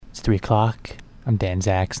It's 3 o'clock. I'm Dan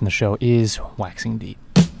Zacks, and the show is Waxing Deep.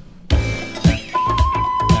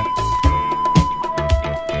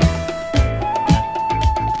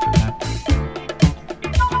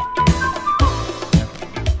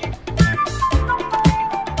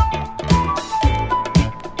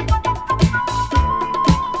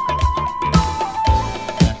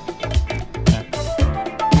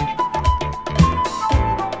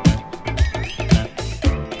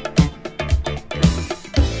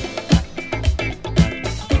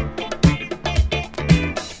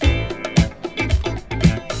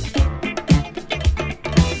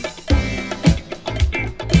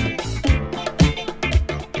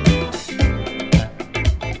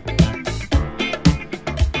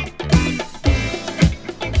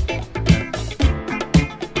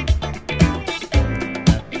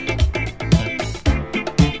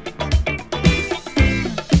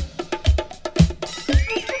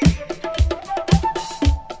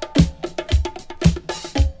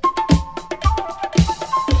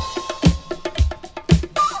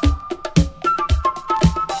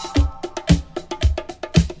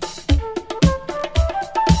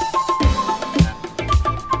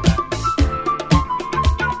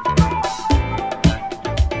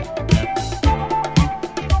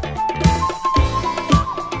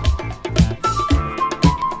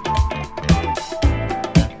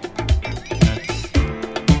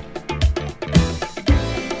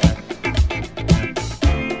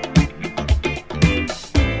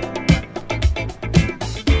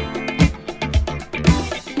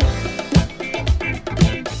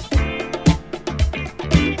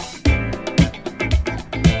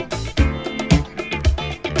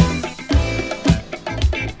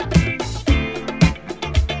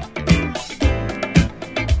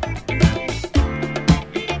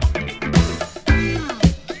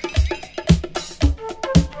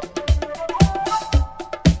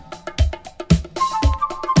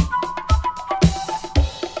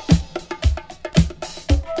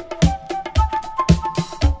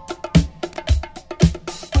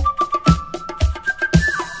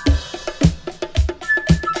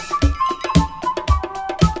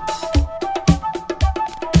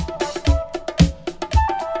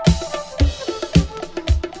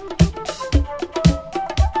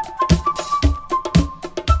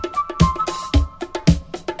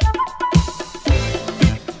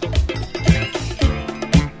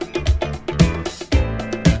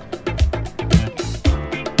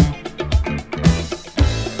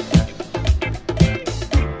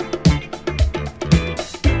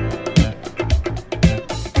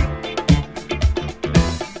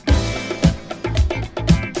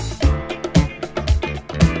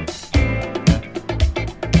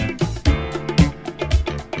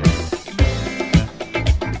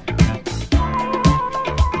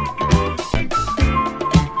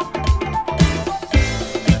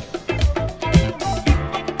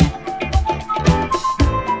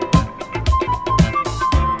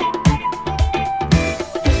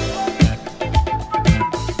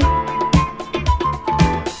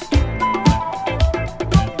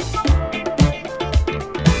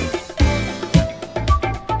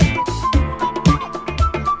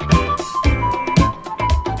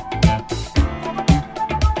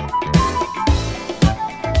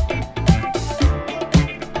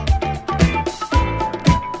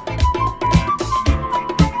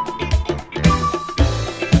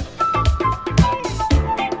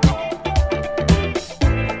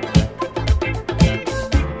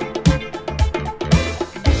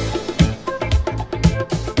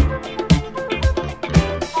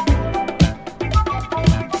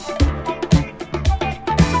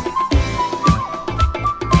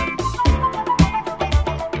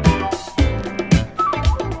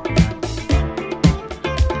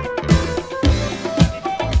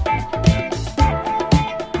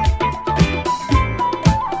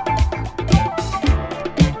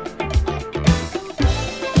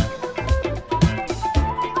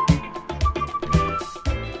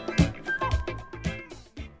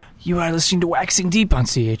 You are listening to Waxing Deep on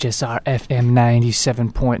CHSR FM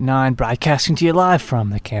 97.9, broadcasting to you live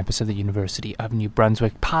from the campus of the University of New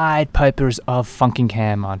Brunswick. Pied Pipers of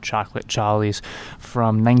Funkingham on Chocolate Charlies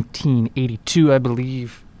from 1982, I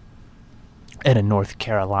believe, out of North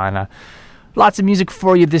Carolina. Lots of music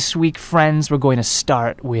for you this week, friends. We're going to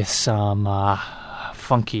start with some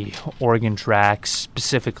funky organ tracks,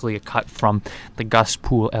 specifically a cut from the Gus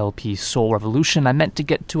Poole LP Soul Revolution. I meant to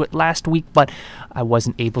get to it last week, but I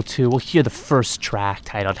wasn't able to. We'll hear the first track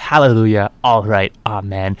titled Hallelujah, Alright,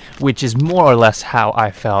 Amen, which is more or less how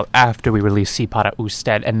I felt after we released Sipara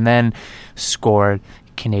Usted and then scored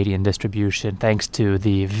Canadian distribution. Thanks to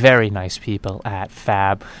the very nice people at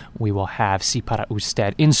Fab, we will have Si Para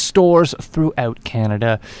Usted in stores throughout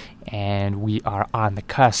Canada, and we are on the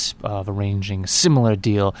cusp of arranging a similar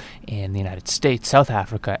deal in the United States, South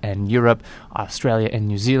Africa, and Europe, Australia, and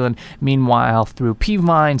New Zealand. Meanwhile, through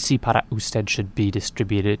Peavine, Si Para Usted should be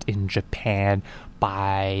distributed in Japan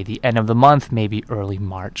by the end of the month, maybe early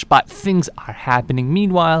March. But things are happening.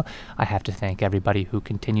 Meanwhile, I have to thank everybody who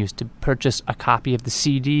continues to purchase a copy of the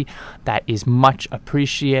CD. That is much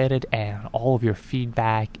appreciated, and all of your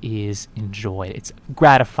feedback is enjoyed. It's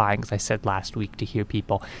gratifying, as I said last week, to hear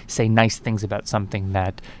people say nice things about something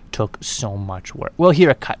that took so much work. We'll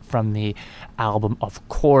hear a cut from the album, of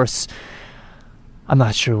course. I'm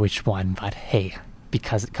not sure which one, but hey,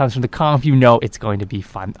 because it comes from the comp, you know it's going to be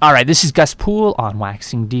fun. All right, this is Gus Poole on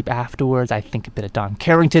Waxing Deep. Afterwards, I think a bit of Don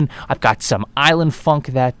Carrington. I've got some island funk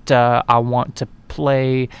that I want to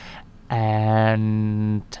play,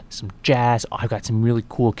 and some jazz. I've got some really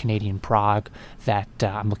cool Canadian prog that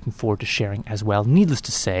I'm looking forward to sharing as well. Needless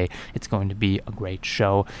to say, it's going to be a great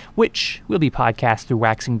show, which will be podcast through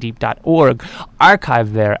waxingdeep.org,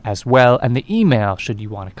 archived there as well, and the email, should you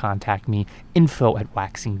want to contact me,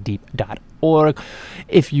 info@waxingdeep.org.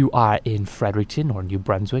 If you are in Fredericton or New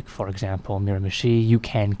Brunswick, for example, Miramichi, you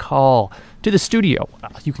can call to the studio.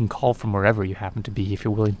 You can call from wherever you happen to be if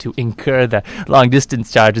you're willing to incur the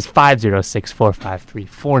long-distance charges.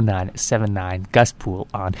 506-453-4979. Gus Poole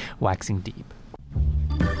on Waxing Deep.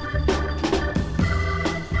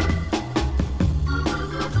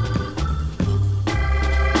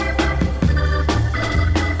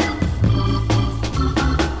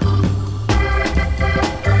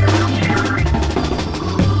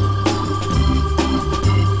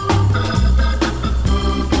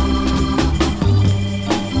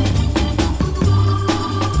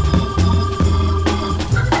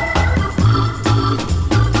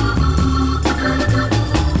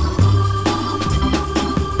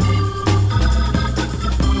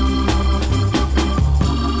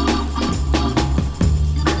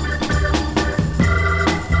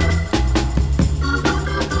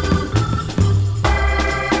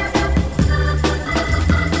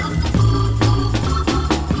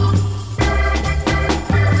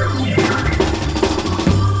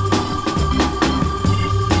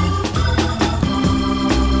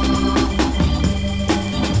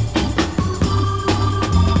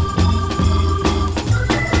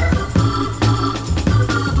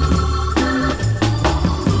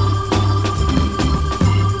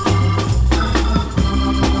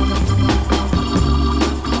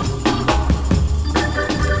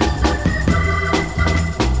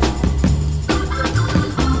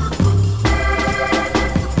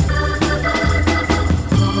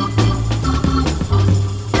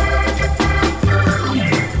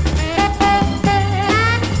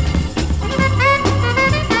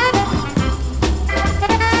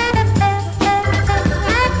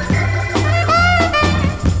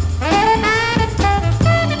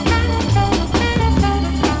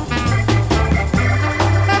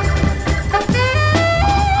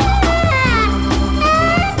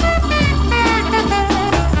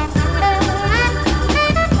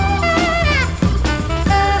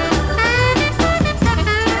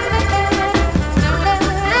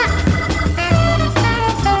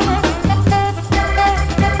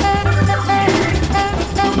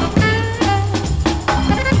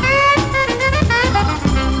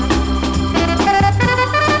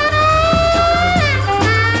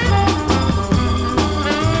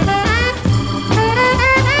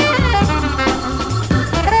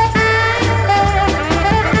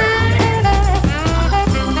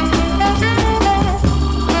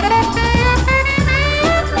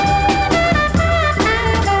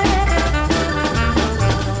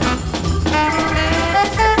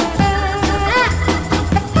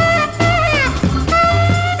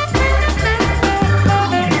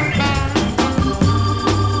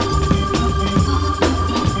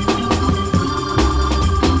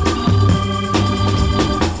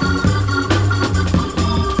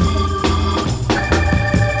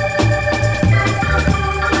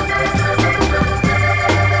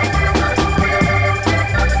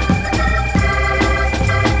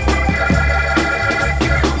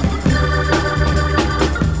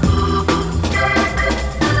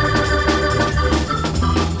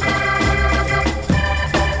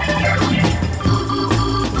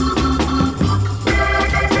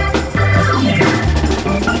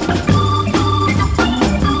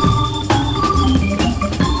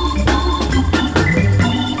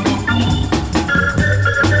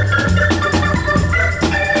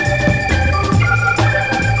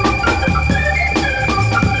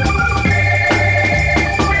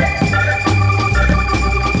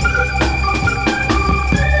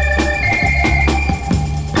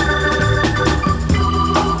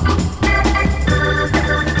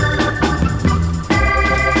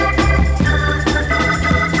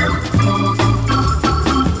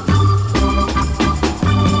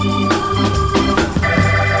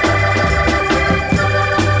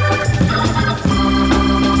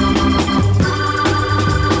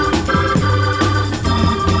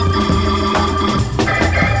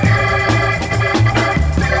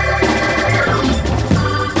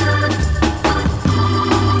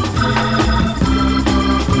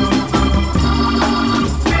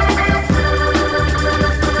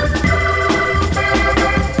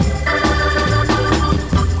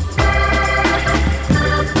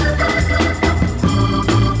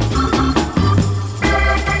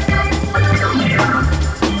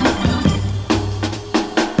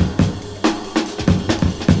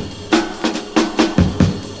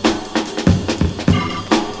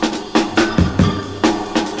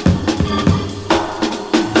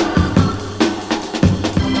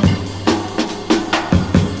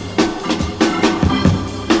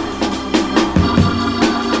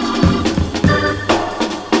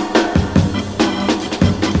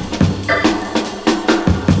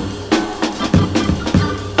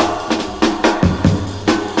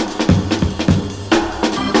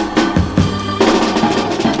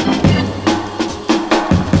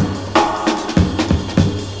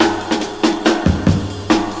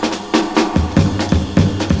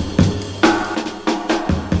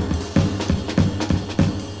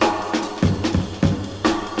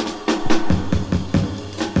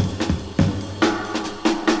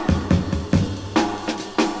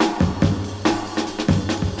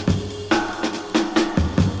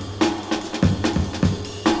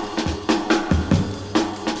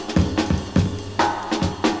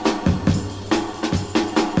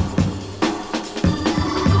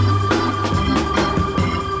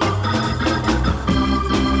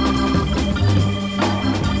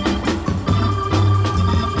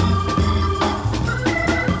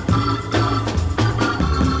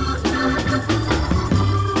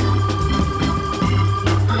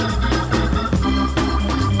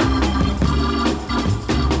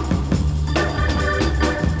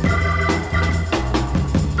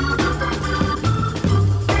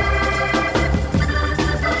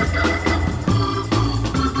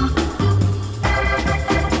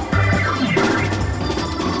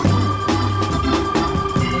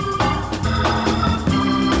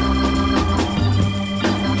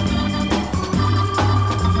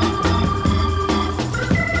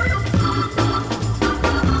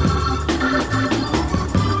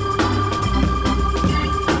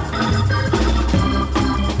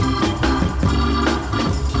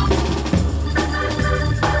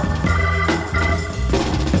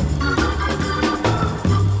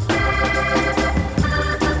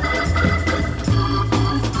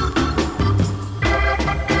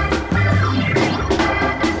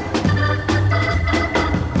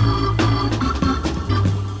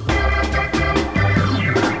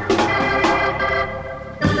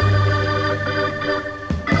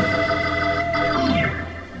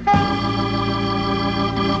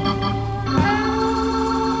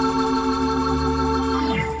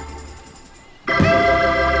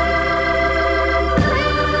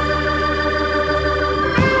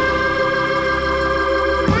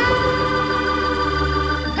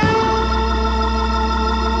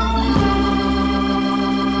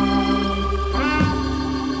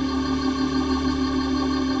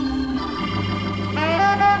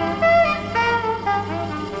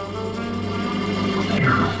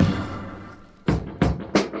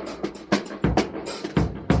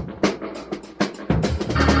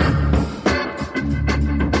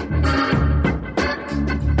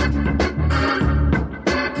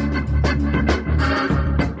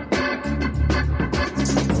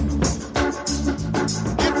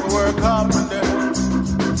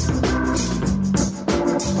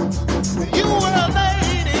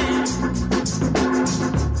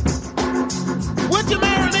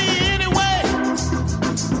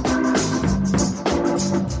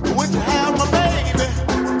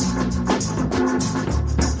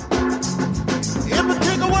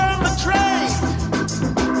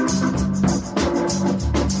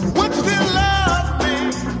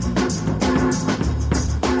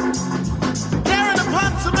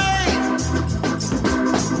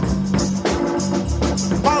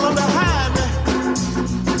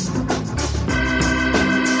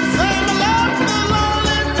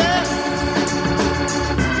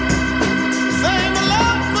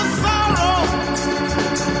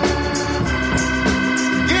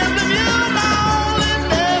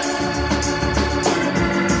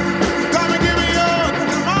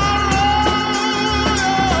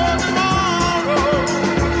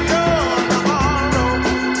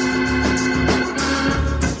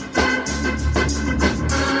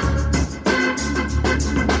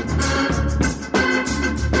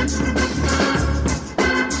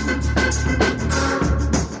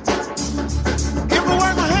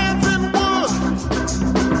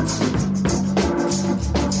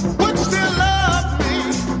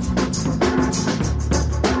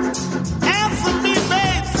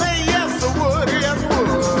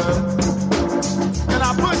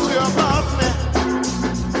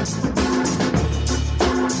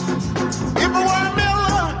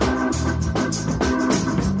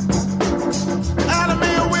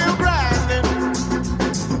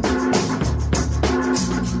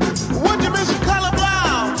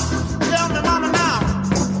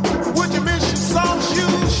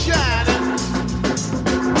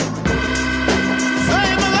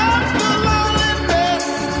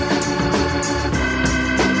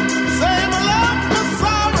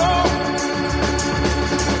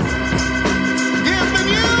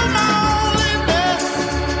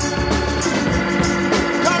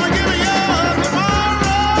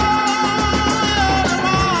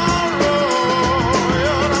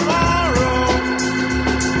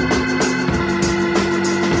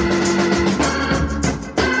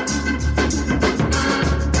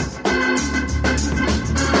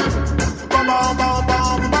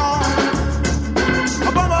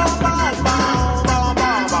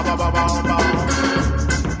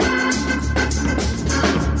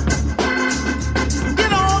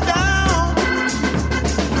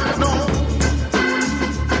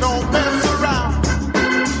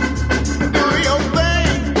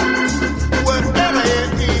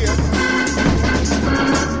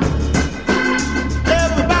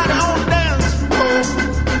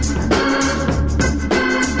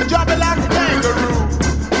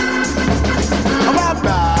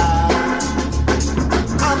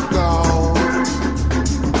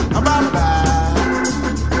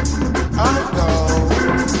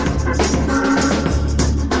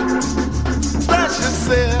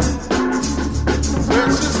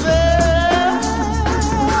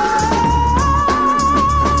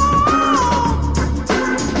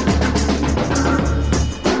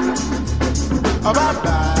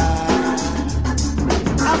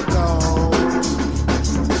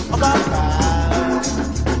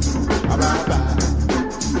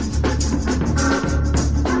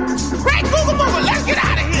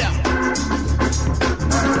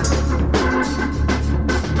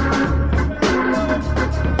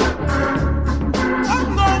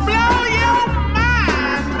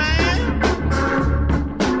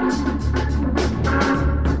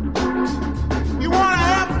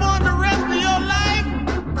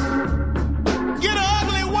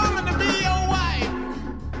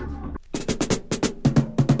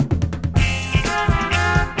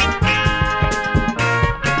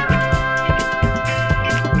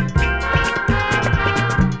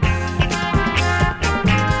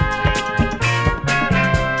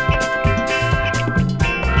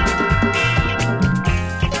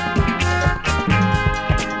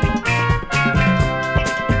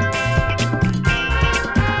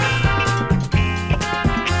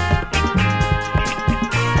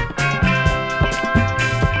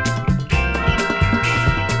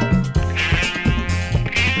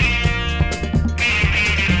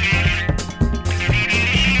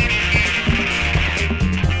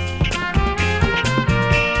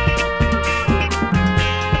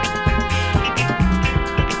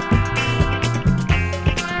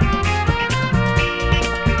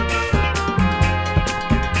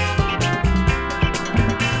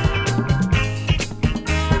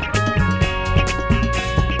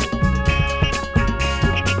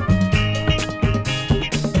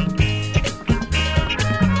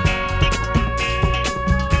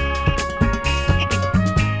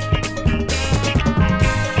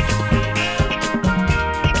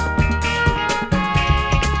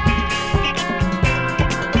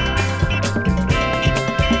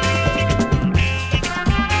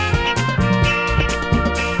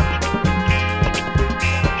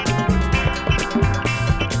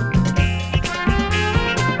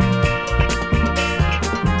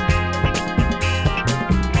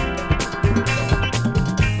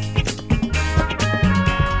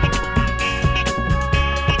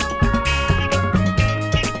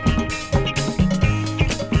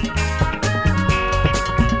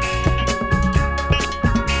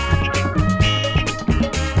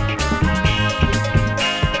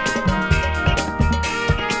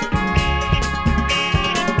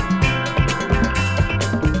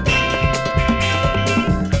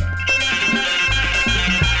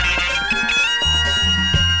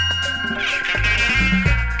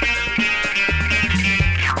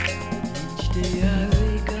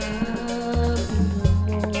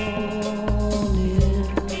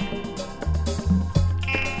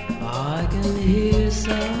 I can hear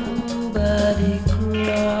somebody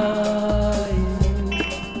crying.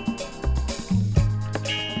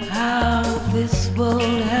 How this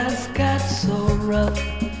world has got so rough.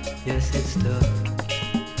 Yes, it's tough.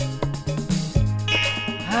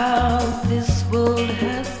 How this world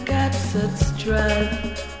has got such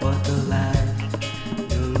strife. What a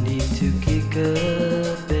life. No need to kick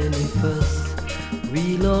up any fuss.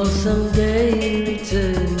 We'll all someday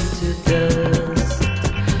return to dust.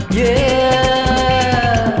 Yeah.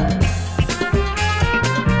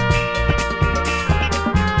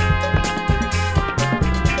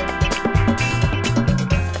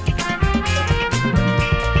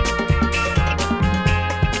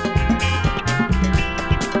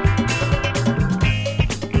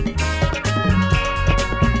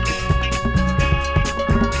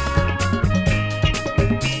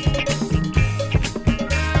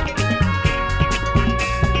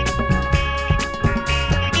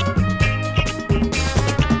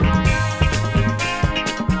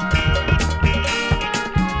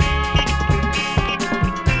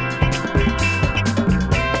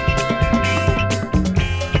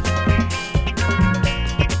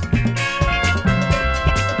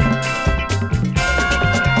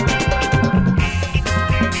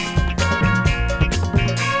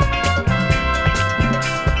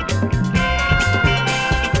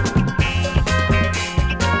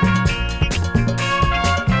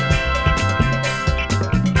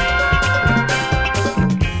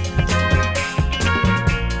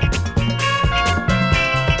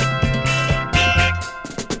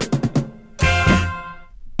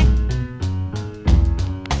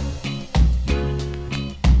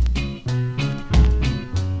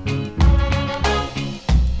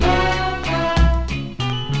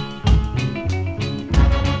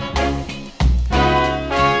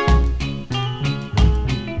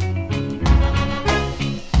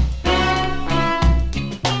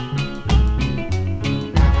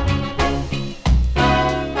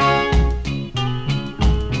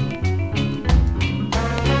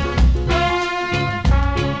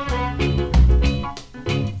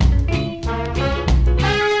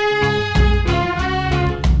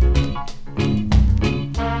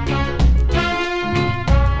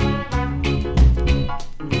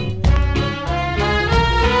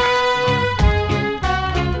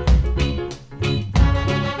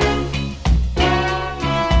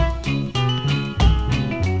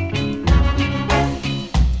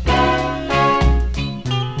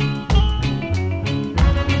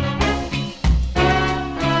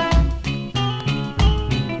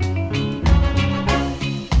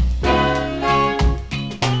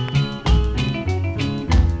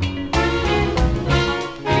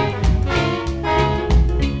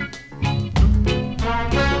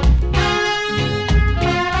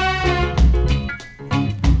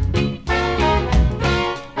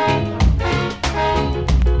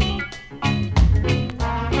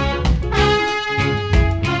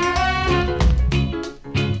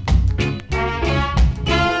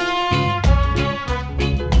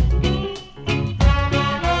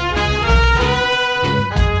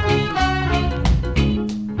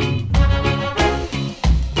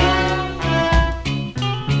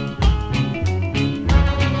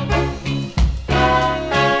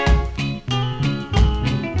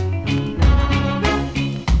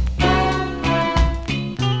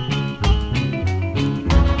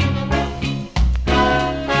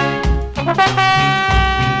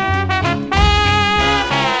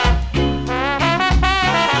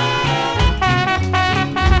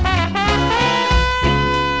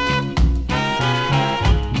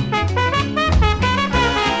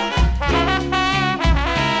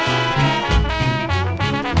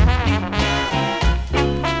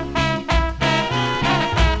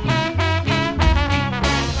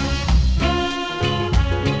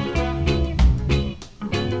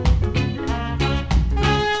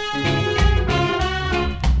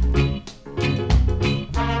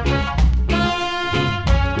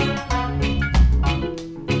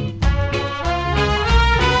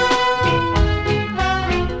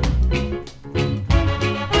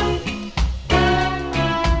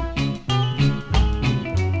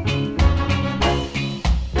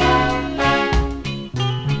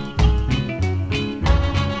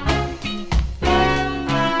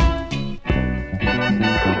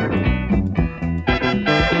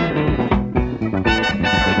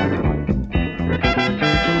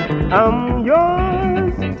 I'm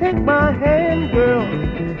yours, take my hand, girl.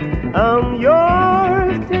 I'm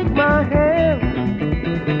yours, take my hand.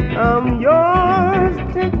 I'm yours,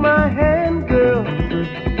 take my hand, girl.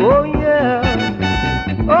 Oh yeah,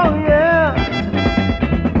 oh yeah.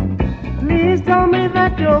 Please tell me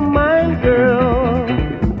that you're mine,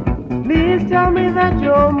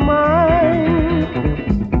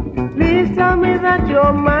 that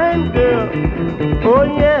you're mine, girl. Oh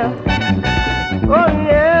yeah, oh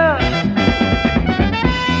yeah.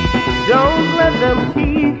 Don't let them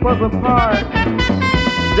keep us apart.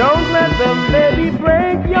 Don't let them, baby,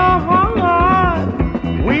 break your heart.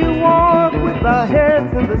 We'll walk with our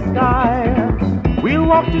heads in the sky. We'll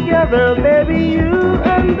walk together, baby, you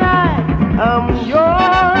and I. I'm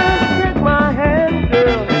yours, take my hand,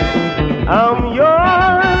 girl. I'm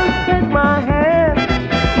yours, take my hand.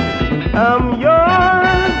 I'm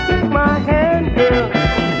yours, take my hand, girl.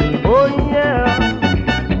 Oh yeah,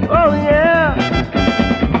 oh yeah.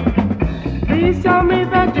 Please tell me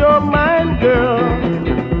that you're mine, girl.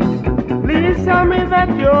 Please tell me that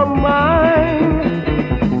you're mine.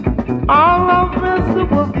 Our love is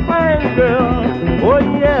super fine, girl. Oh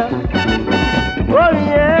yeah, oh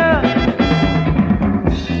yeah.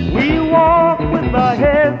 We walk with our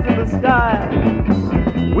heads in the sky.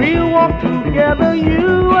 We walk together,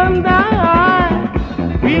 you and I.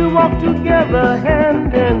 We walk together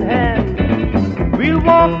hand in hand. We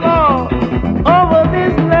walk all over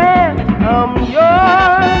this land. I'm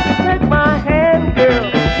yours, take my hand, girl.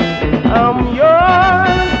 I'm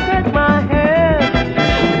yours, take my hand.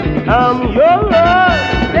 I'm yours,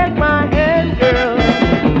 take my hand, girl.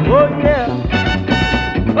 Oh yeah,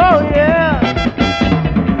 oh yeah.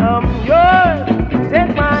 I'm yours,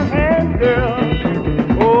 take my hand, girl.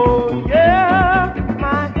 Oh yeah,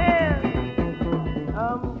 my hand.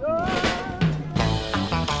 I'm yours.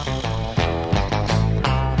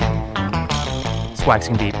 It's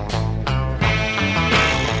Waxing Deep.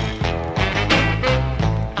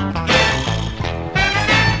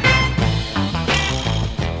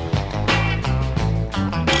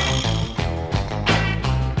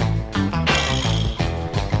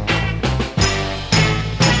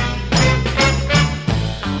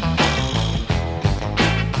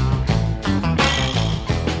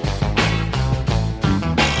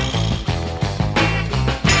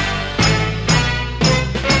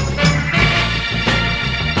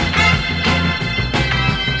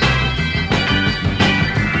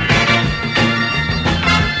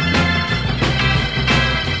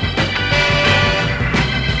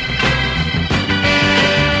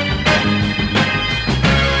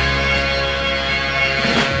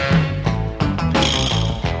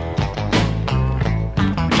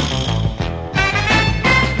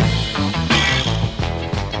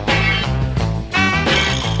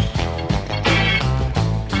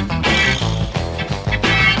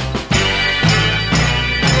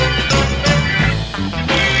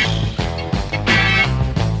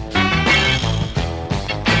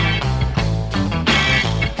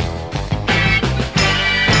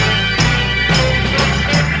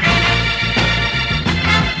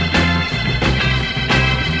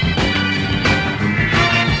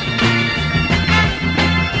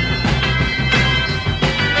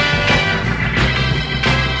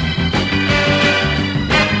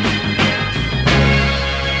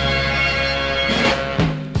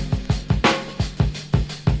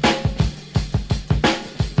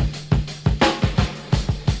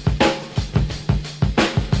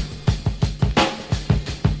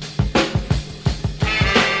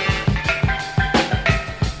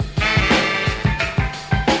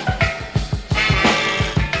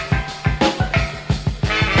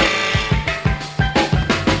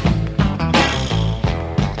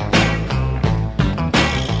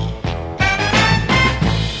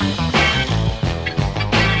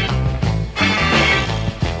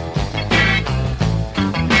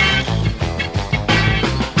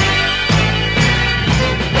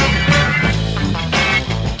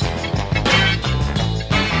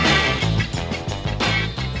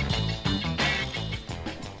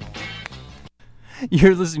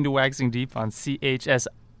 You're listening to Waxing Deep on CHSR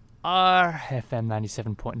FM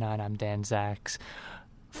 97.9. I'm Dan Zacks.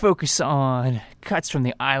 Focus on cuts from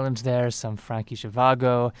the islands there, some Frankie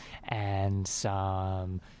Zhivago and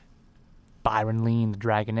some Byron Lee and the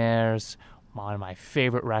Dragonaires. One of my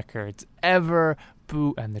favorite records ever,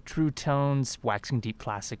 Boo and the True Tones, Waxing Deep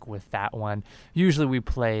classic with that one. Usually we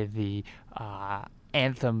play the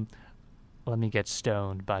anthem, Let Me Get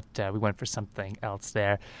Stoned, but we went for something else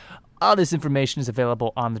there. All this information is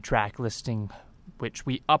available on the track listing, which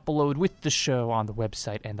we upload with the show on the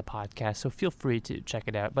website and the podcast, so feel free to check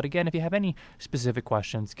it out. But again, if you have any specific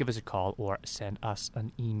questions, give us a call or send us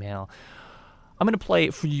an email. I'm going to play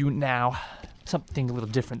for you now something a little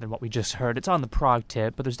different than what we just heard. It's on the prog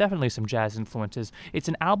tip, but there's definitely some jazz influences. It's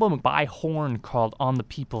an album by Horn called On the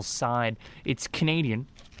People's Side. It's Canadian,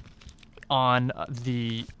 on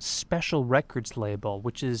the Special Records label,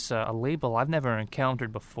 which is a label I've never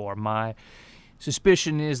encountered before. My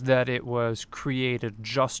Suspicion is that it was created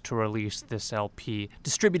just to release this LP,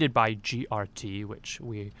 distributed by GRT, which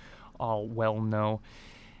we all well know.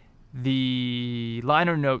 The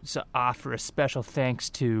liner notes offer a special thanks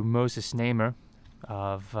to Moses Namer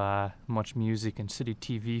of Much Music and City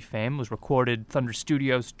TV fame. It was recorded Thunder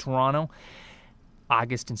Studios, Toronto,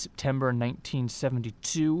 August and September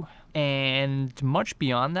 1972. And much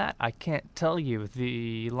beyond that, I can't tell you.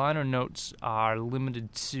 The liner notes are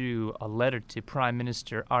limited to a letter to Prime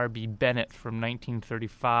Minister R.B. Bennett from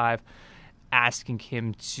 1935, asking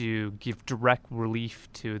him to give direct relief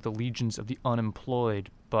to the legions of the unemployed.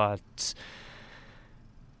 But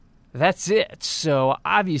that's it. So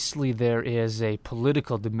obviously there is a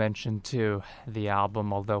political dimension to the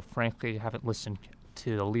album, although frankly I haven't listened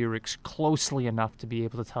to the lyrics closely enough to be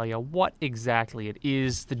able to tell you what exactly it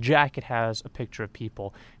is. The jacket has a picture of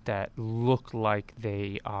people that look like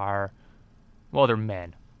they are, well, they're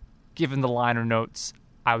men. Given the liner notes,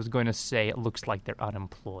 I was going to say it looks like they're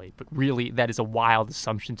unemployed, but really that is a wild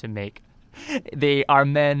assumption to make. They are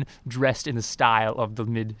men dressed in the style of the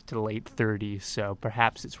mid to late 30s, so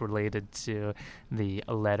perhaps it's related to the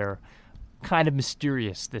letter. Kind of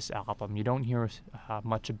mysterious, this album. You don't hear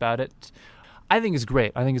much about it. I think it's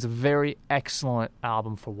great. I think it's a very excellent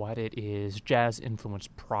album for what it is,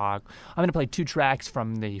 jazz-influenced prog. I'm going to play two tracks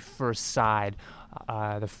from the first side,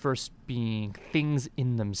 the first being Things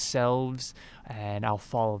in Themselves, and I'll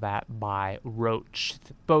follow that by Roach.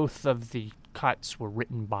 Both of the cuts were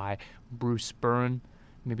written by Bruce Byrne.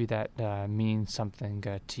 Maybe that means something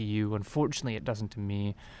to you. Unfortunately, it doesn't to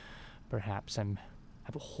me. Perhaps I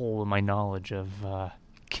have a hole in my knowledge of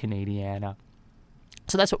Canadiana.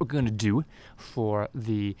 So that's what we're going to do for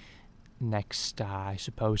the next, I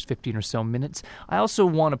suppose, 15 or so minutes. I also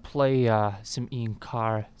want to play some Ian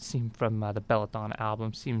Carr from the Belladonna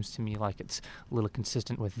album. Seems to me like it's a little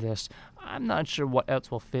consistent with this. I'm not sure what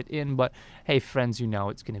else will fit in, but hey, friends, you know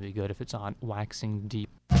it's going to be good if it's on Waxing Deep.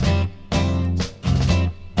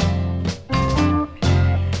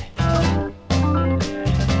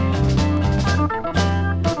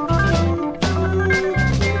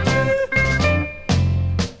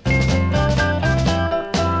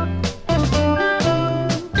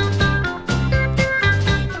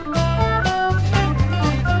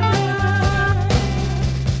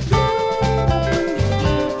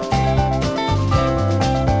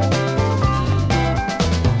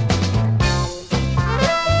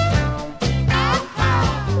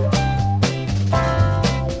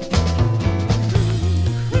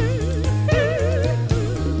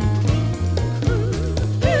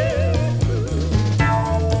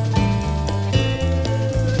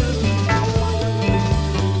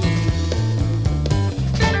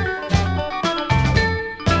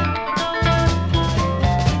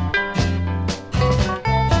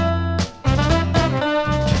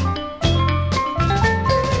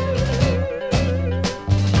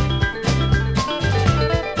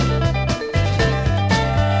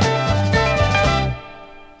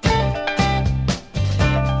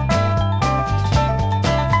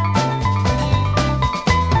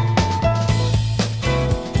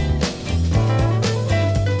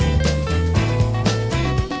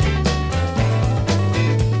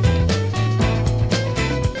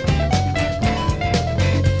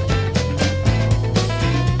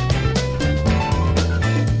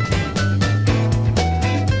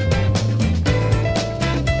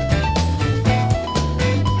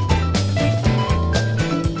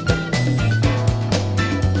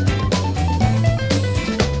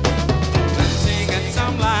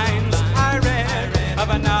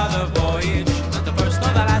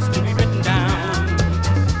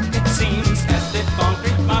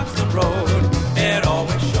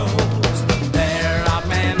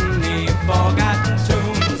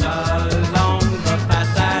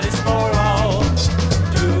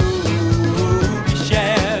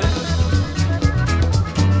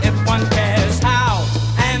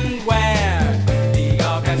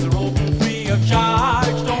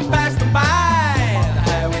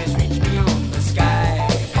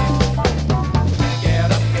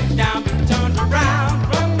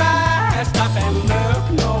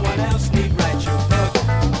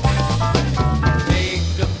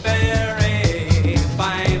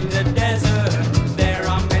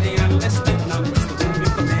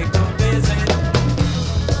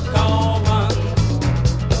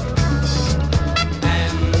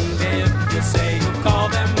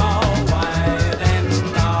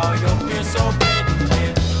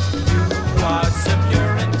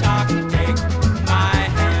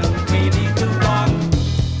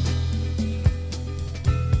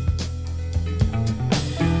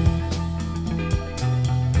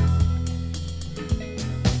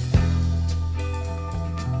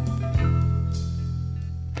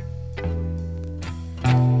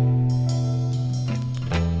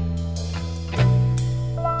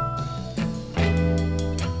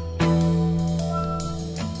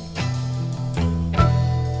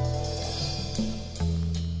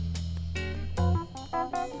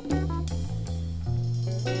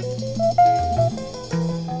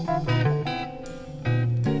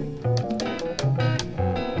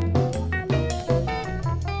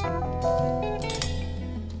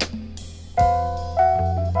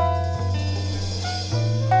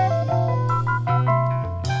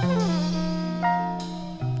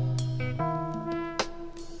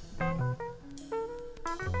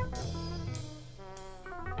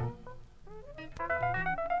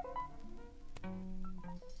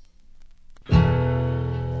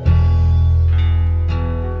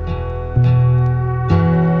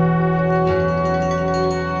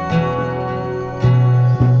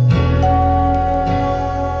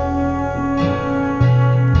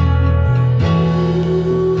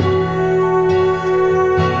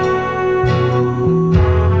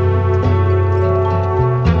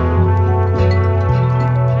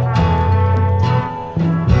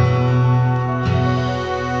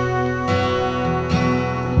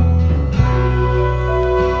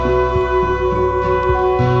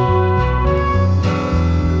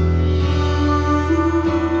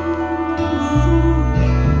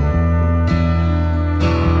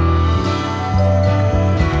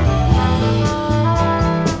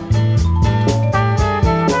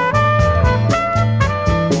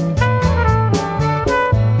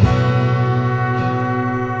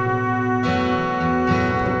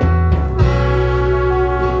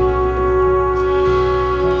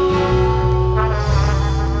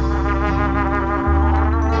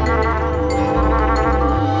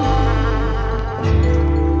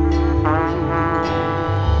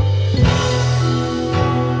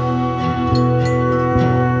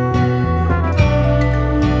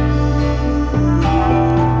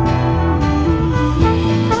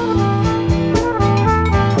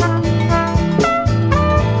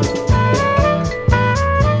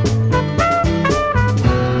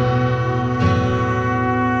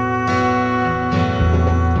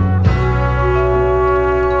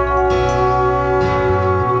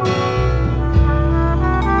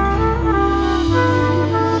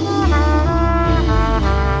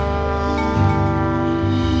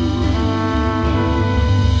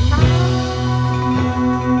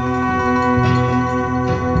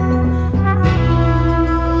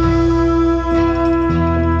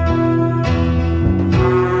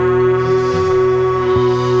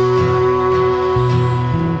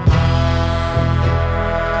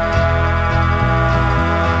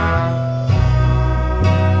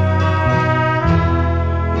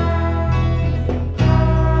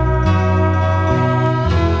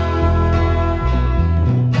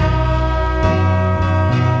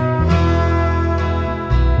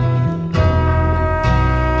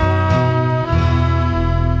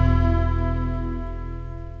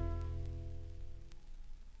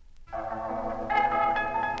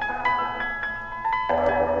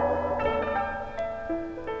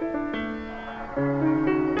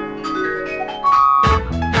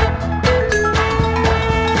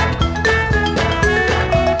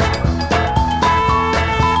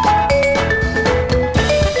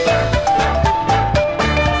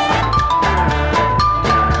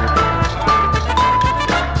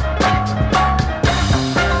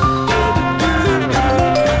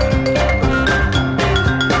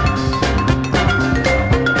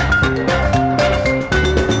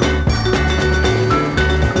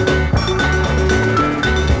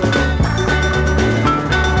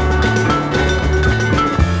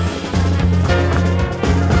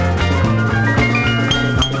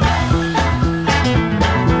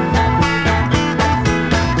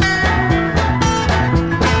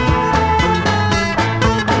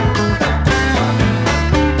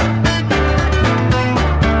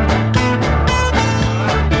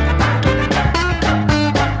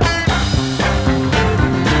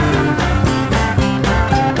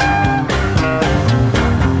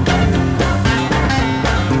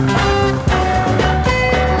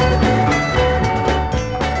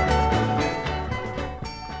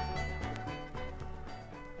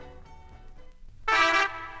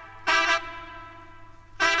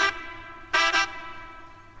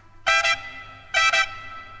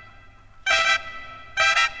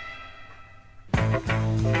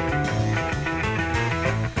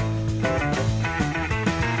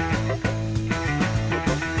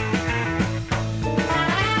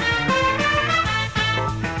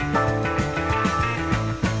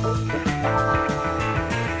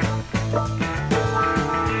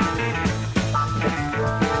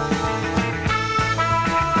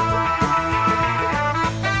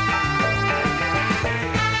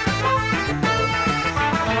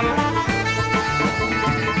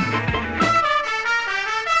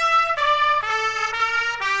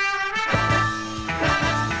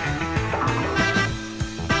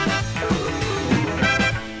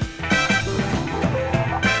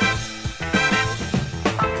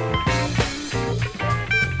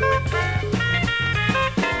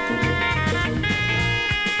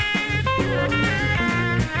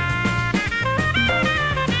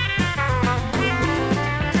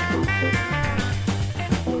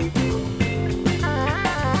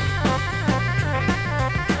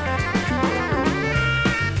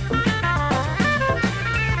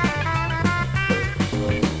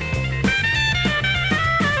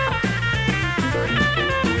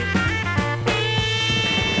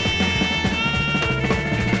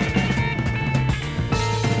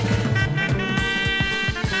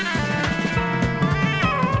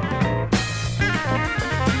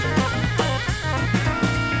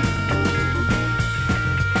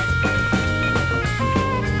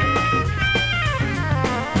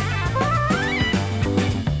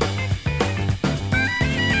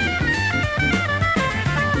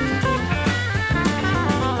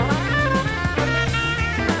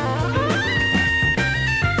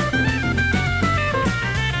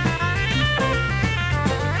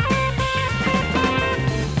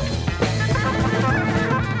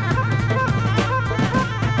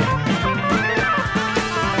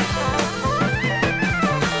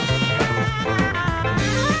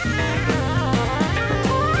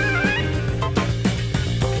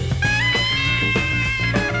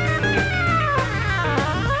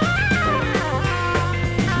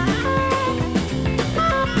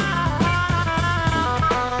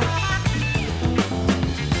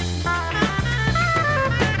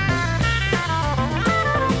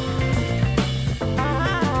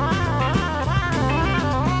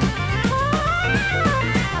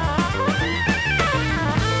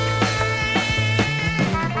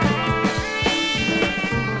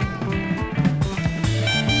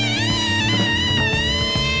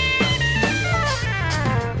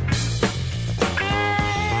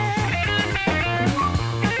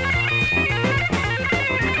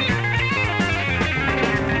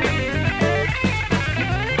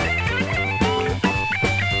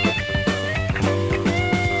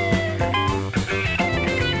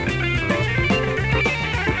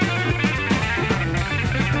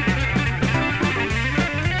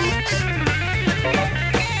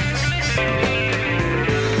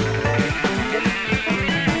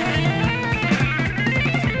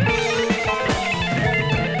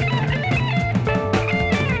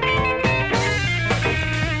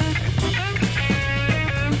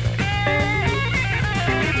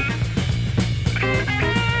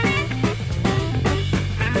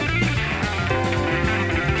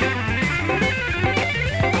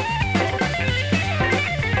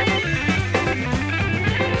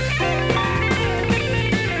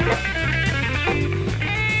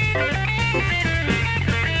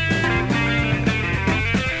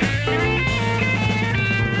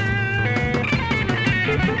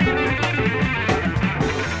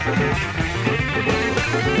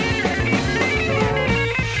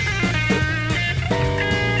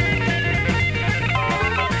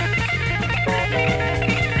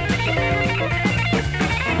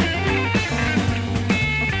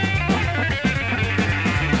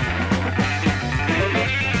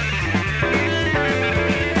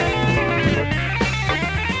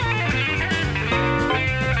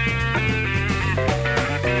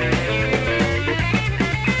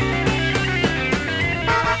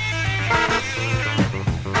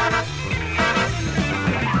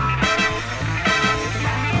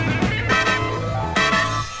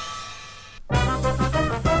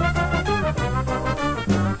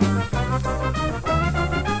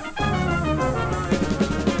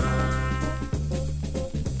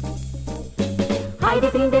 Haide,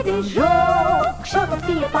 prinde-te în joc și-o să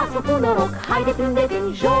fie pasul cu noroc. Haide, prinde-te în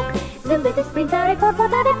joc, zâmbete, sprintare,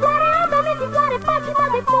 corpota de floare, ambele de floare, patima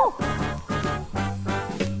de foc.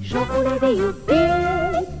 Jocule de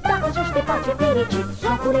iubit, dacă joci te face fericit.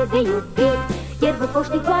 Jocule de iubit, ierbă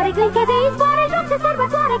foștitoare, clinche de izvoare, joc de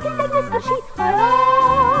sărbătoare, cântec de sfârșit. Hai,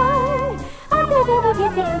 hai, arde de la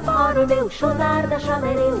vieții în parul meu și-o ard așa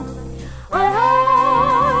mereu. Hai,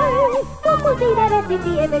 hai, focul tinereții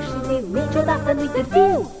fie veșnic, niciodată nu-i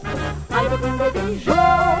târziu. Haide, prinde-te în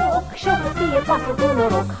joc și-o să fie pasul cu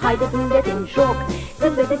noroc. Haide, prinde-te în joc,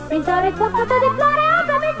 zâmbete, sprintare, corpota de floare,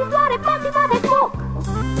 abramente, floare, patima de foc.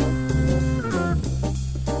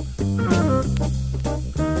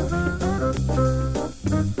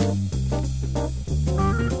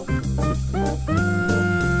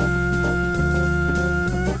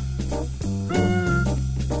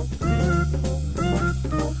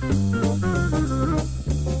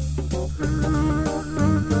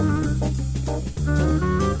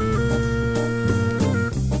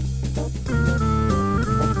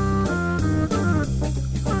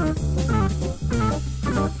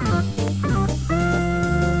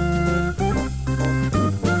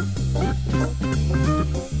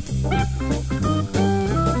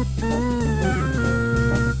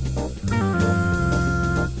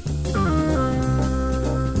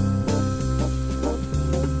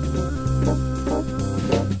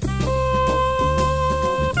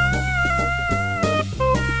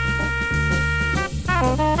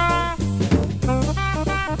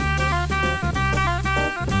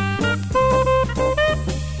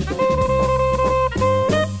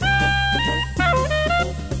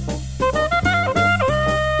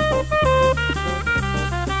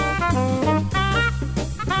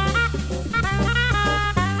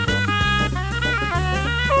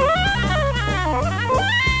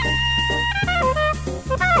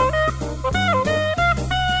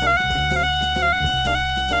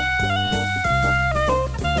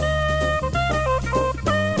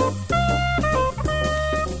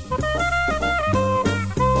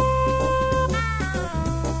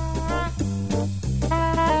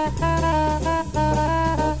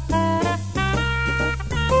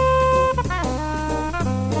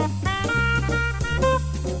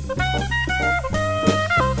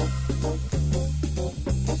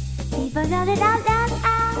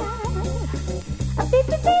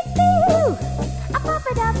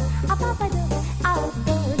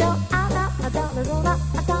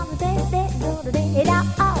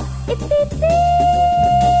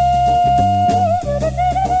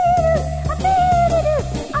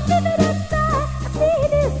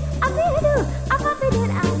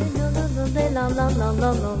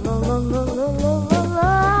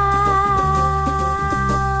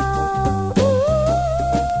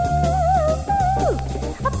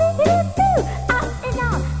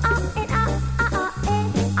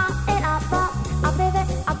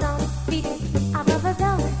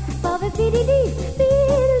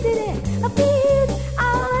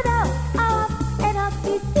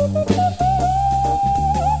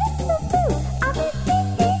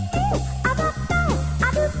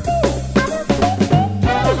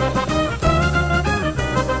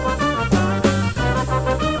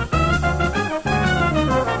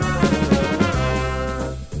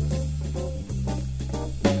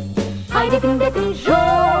 Haide, prinde-te în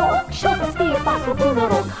joc și-o să fie pasul cu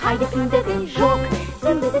noroc. Haide, prinde-te în joc,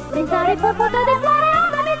 zâmbete, sprintare, corpota de floare,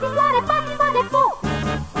 abramente, floare, patima de foc.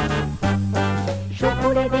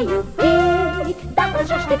 Jocule de iubit, dacă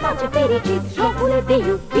joci te face fericit. Jocule de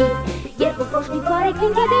iubit, ieri cu foșnicoare,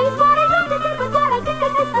 clinche de izvoare, joc de sărbătoare,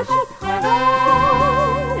 cântec de sfârșit.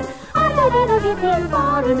 Hai, arde de la vieții în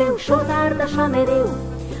parul meu și-o să ard așa mereu.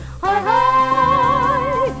 Hai,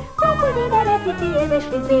 hai, focul tinereții fie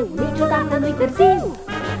veșnic, niciodată nu-i târziu.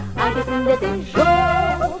 Haide, prinde-te în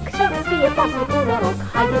joc și-o să fie pasul cu noroc.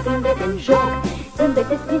 Haide, prinde-te în joc,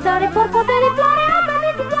 zâmbete, sprintare, corpota de floare,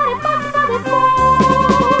 abramente, floare, patima de foc.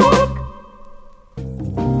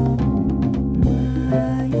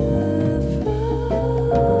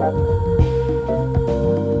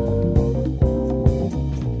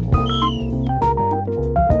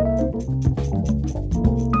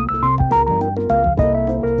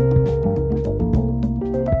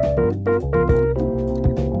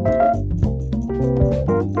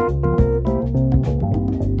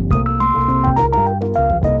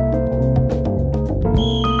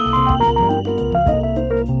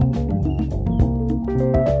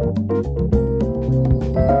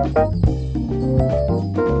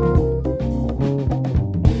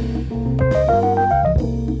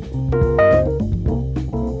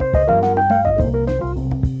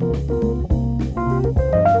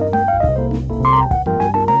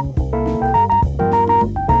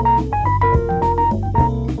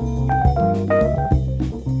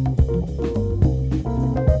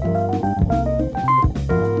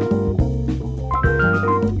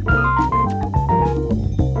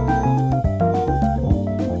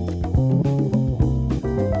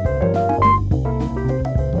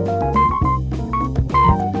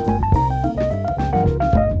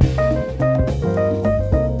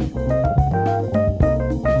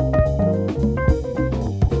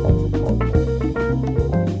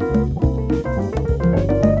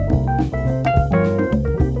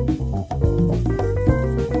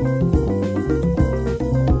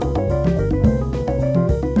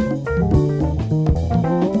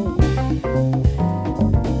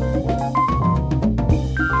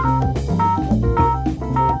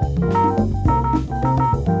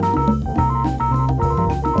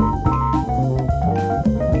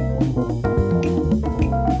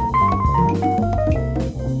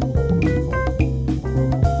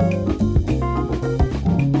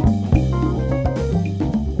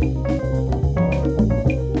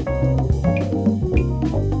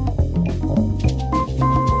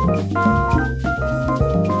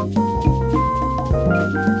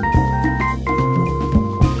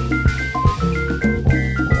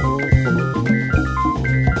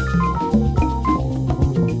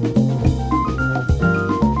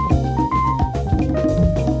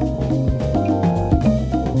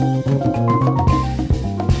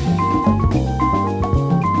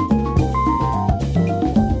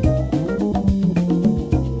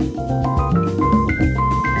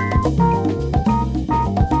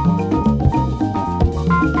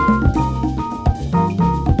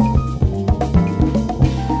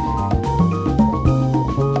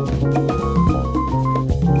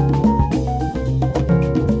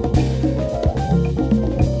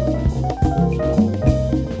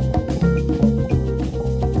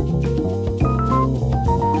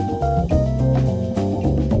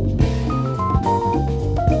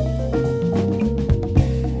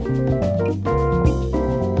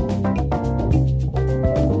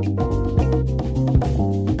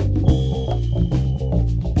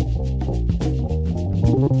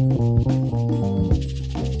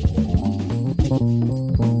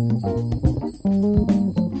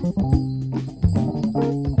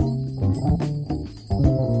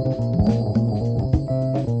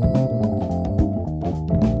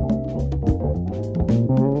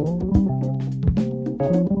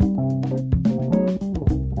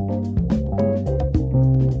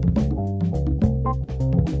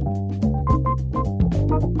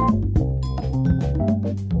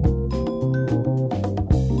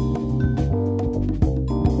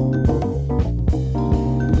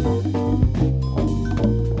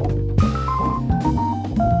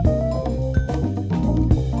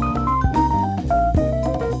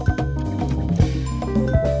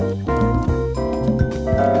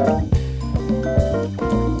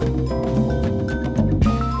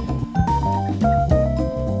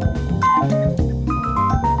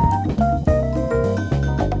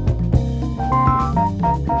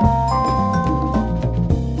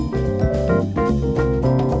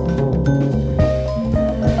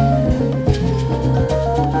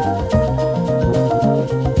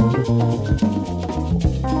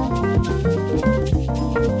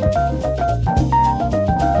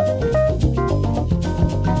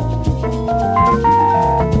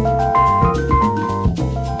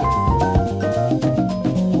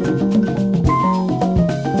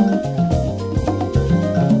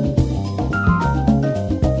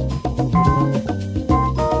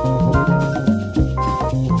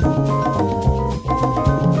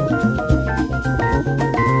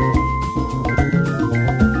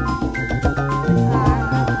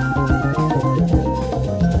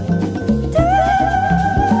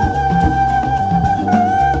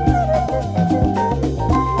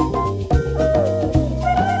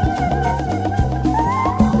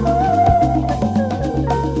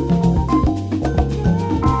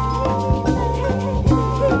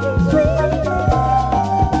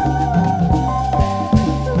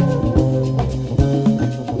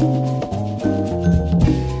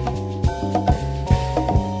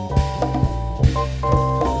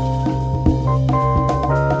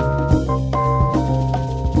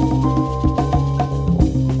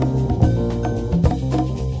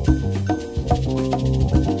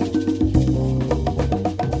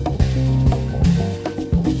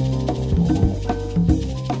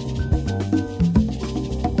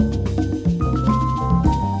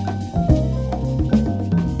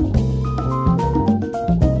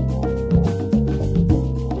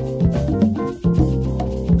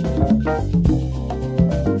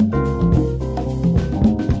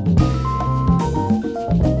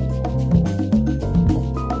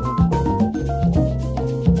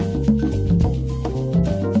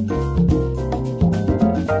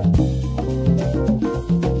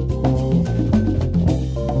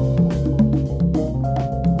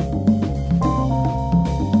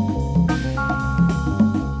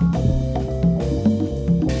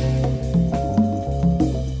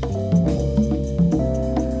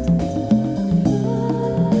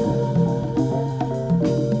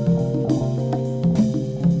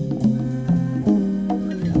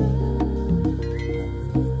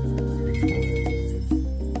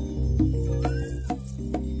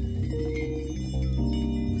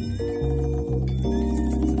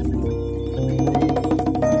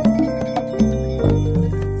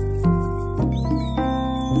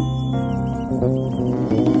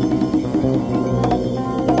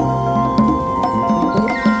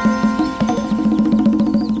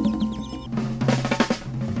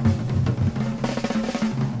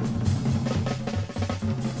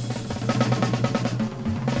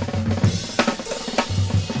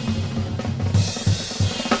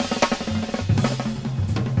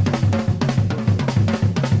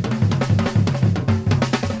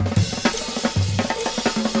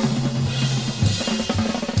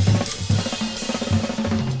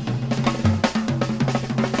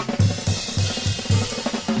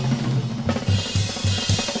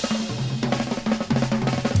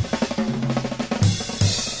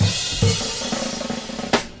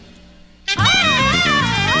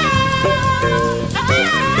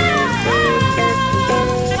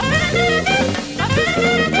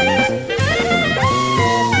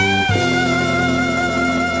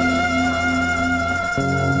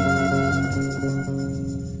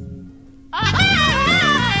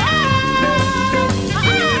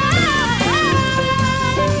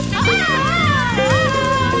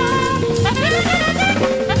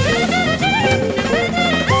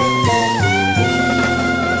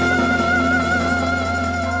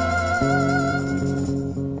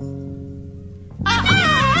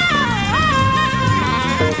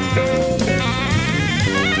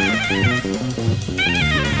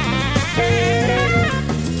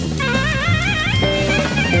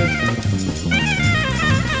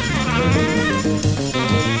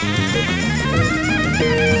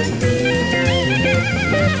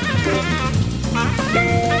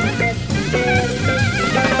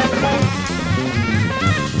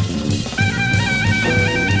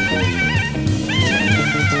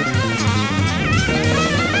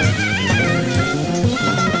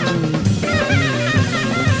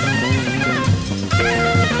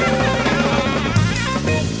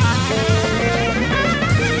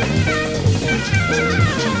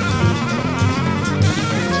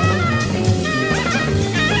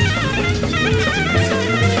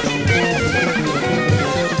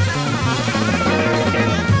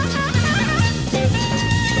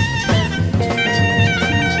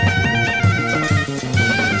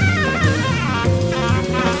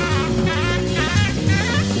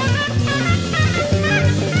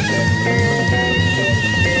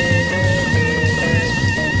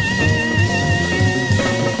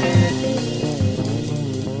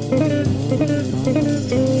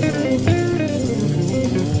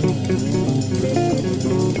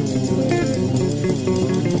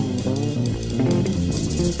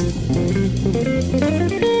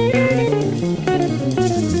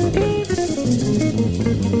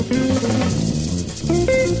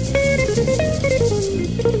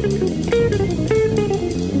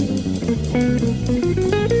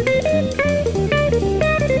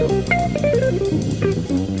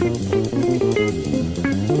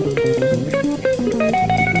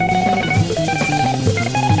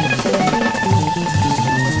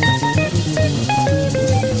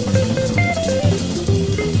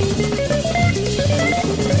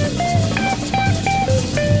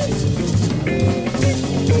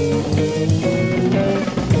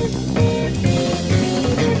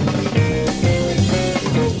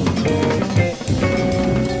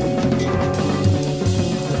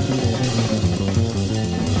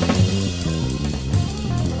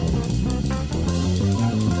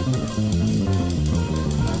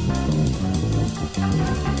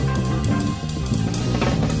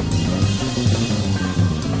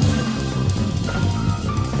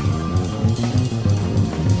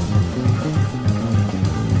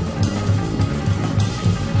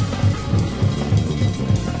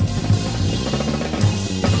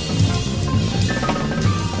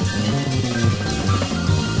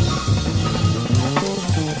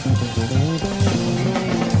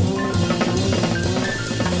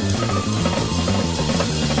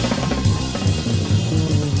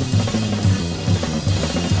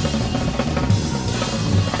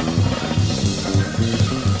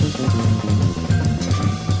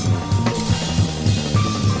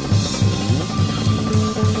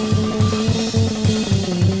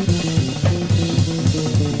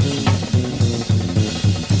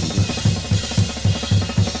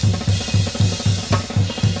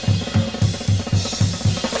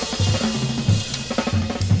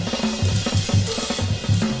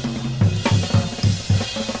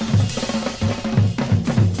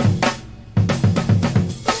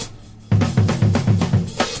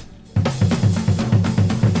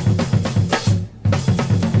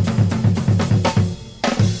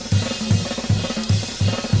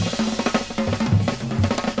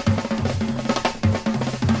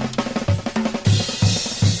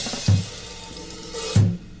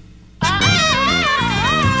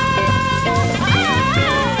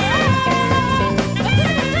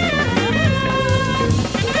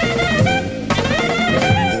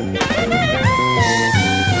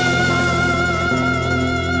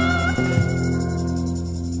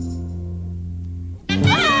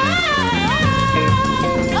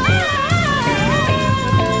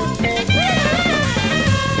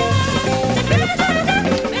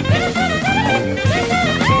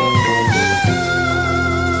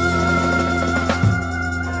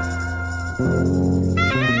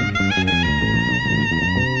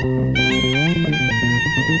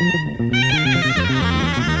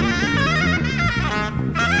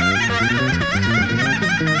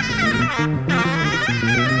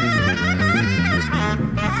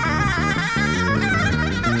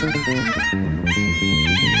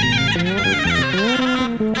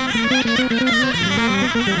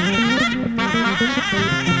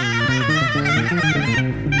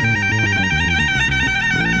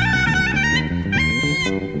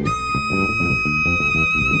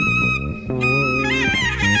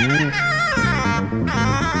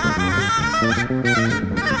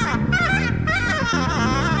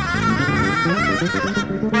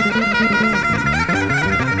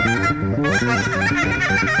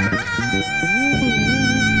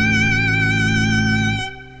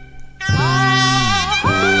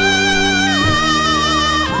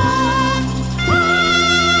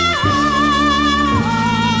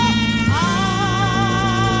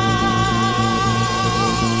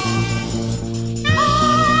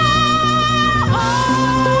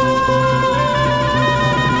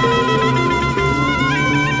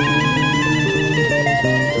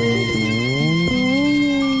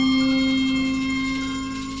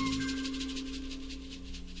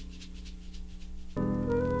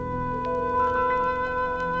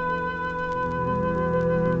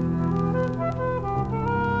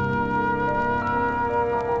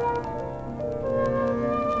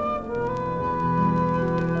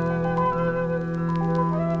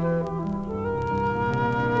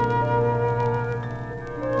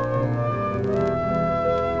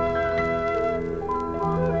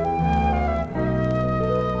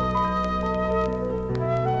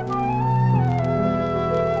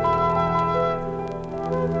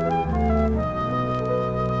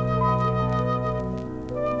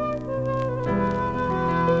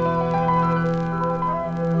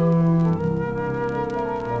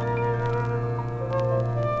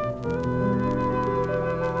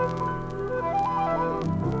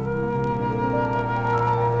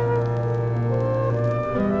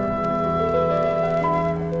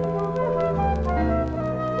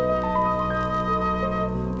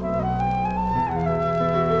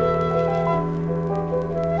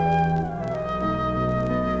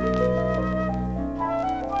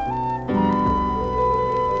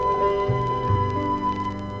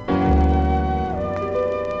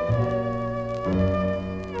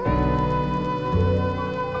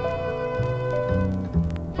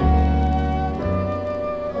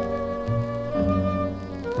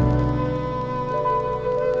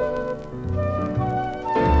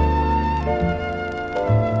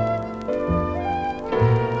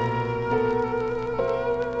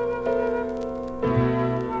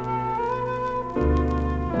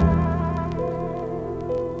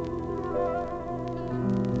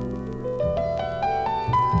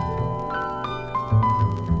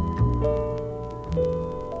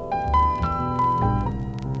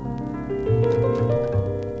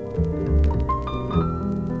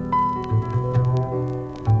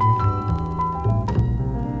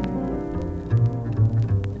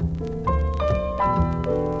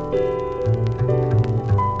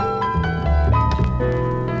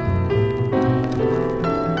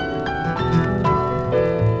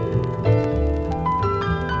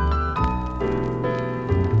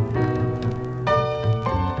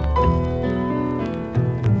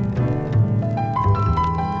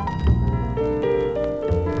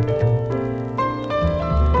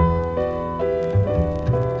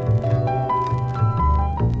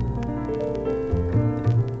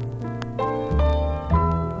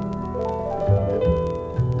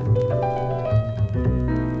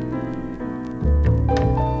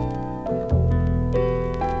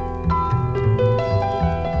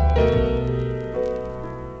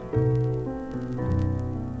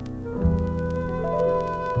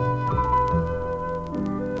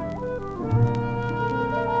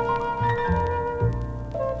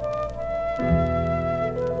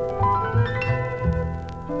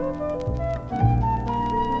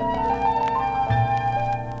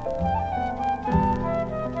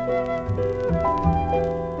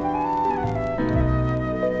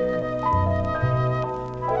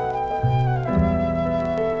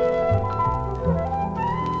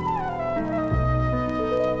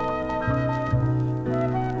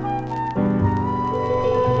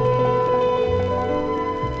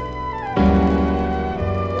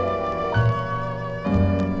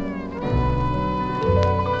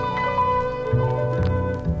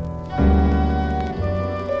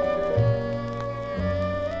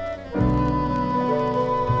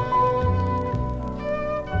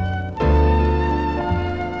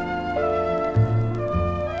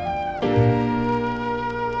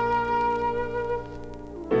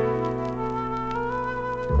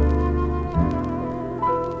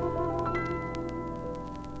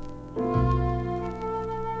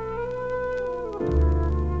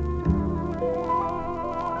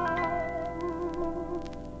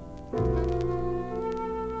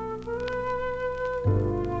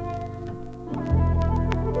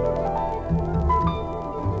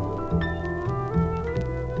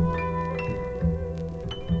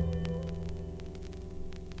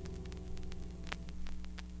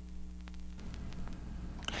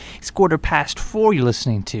 It's 4:15. You're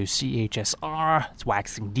listening to CHSR. It's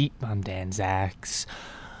Waxing Deep. I'm Dan Zacks.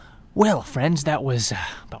 Well, friends, that was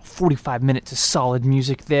about 45 minutes of solid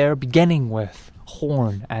music there, beginning with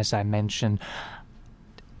Horn, as I mentioned.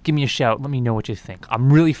 Give me a shout. Let me know what you think.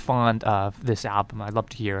 I'm really fond of this album. I'd love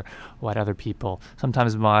to hear what other people...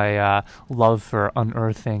 Sometimes my love for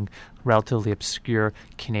unearthing relatively obscure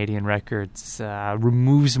Canadian records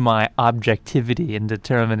removes my objectivity in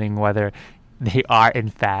determining whether they are, in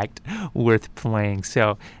fact, worth playing.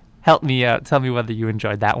 So help me out. Tell me whether you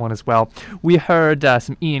enjoyed that one as well. We heard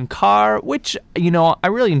some Ian Carr, which, I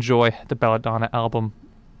really enjoy the Belladonna album.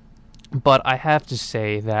 But I have to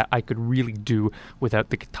say that I could really do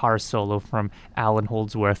without the guitar solo from Alan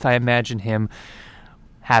Holdsworth. I imagine him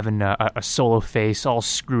having a solo face all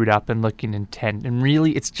screwed up and looking intent. And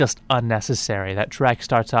really, it's just unnecessary. That track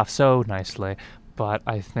starts off so nicely, but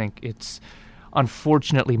I think it's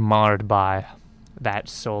unfortunately marred by that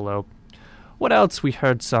solo. What else? We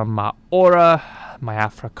heard some Aura, My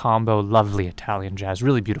Afra Combo, lovely Italian jazz,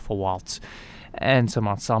 really beautiful waltz, and some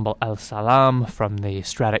Ensemble El Salam from the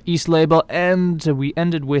Strata East label, and we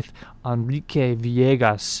ended with Enrique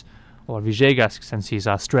Villegas, or Villegas since he's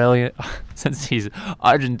Australian, since he's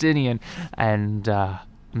Argentinian, and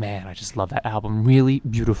man, I just love that album. Really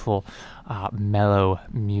beautiful, mellow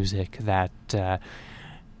music that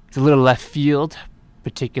it's a little left field,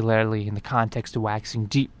 particularly in the context of Waxing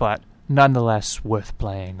Deep, but nonetheless worth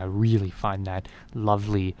playing. I really find that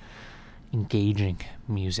lovely, engaging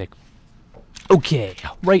music. Okay,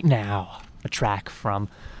 right now, a track from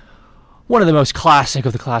one of the most classic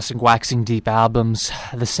of the classic Waxing Deep albums,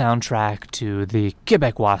 the soundtrack to the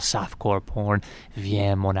Québécois softcore porn,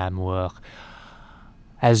 Viens mon amour.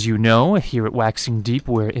 As you know, here at Waxing Deep,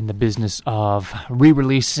 we're in the business of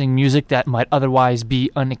re-releasing music that might otherwise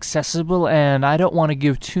be inaccessible, and I don't want to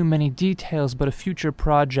give too many details, but a future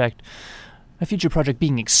project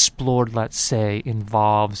being explored, let's say,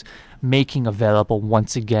 involves making available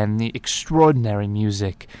once again the extraordinary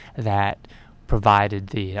music that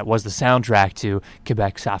was the soundtrack to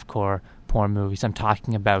Quebec softcore porn movies. I'm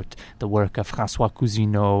talking about the work of François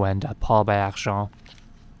Cousineau and Paul Béargent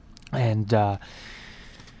and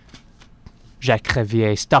Jacques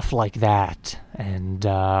Crevier, stuff like that. And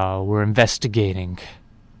we're investigating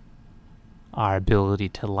our ability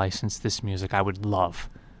to license this music. I would love...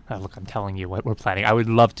 look, I'm telling you what we're planning. I would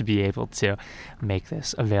love to be able to make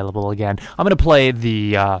this available again. I'm going to play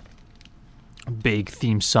the big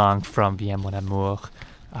theme song from Viens mon amour,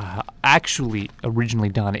 actually originally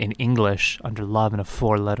done in English under Love in a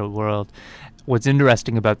Four-Letter World. What's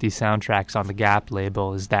interesting about these soundtracks on the Gap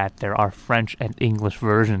label is that there are French and English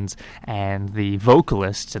versions, and the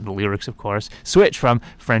vocalists and the lyrics, of course, switch from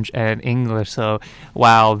French and English. So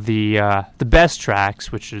while the best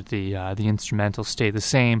tracks, which are the instrumentals, stay the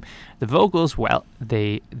same, the vocals, well,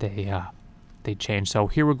 they change. So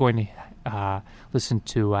here we're going to listen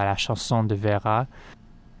to La Chanson de Vera,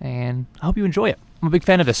 and I hope you enjoy it. I'm a big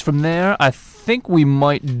fan of this. From there, I think we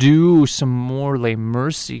might do some more Les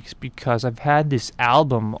Mercies, because I've had this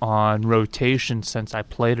album on rotation since I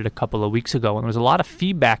played it a couple of weeks ago, and there was a lot of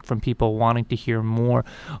feedback from people wanting to hear more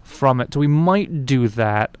from it. So we might do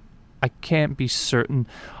that. I can't be certain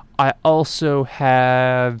I also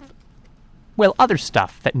have, well, other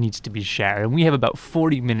stuff that needs to be shared, and we have about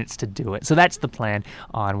 40 minutes to do it. So that's the plan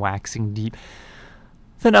on Waxing Deep.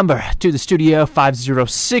 The number to the studio,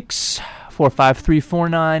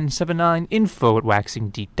 506-453-4979,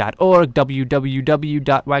 info@waxingdeep.org,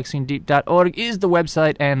 www.waxingdeep.org is the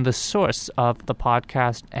website and the source of the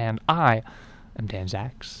podcast, and I am Dan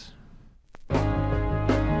Zacks.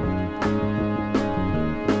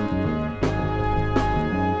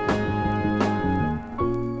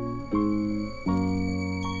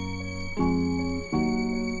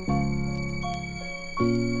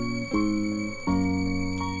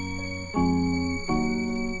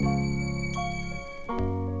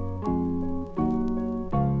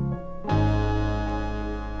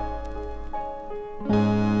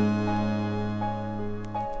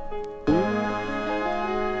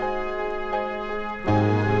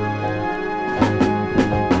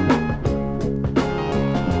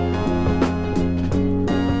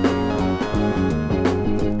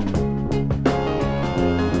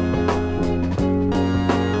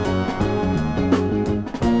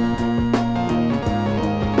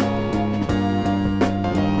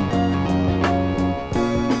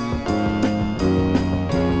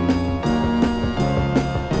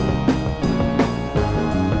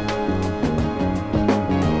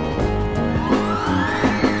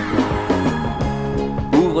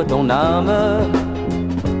 Ton âme,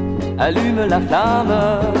 allume la flamme,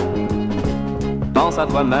 pense à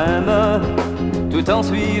toi-même, tout en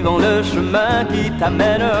suivant le chemin qui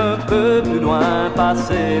t'amène un peu plus loin,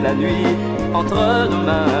 passer la nuit entre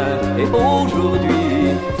demain et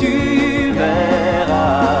aujourd'hui, tu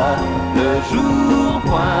verras, le jour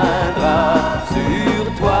poindra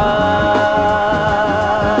sur toi.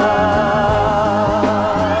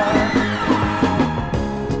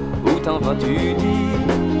 Où t'en vas-tu, dis?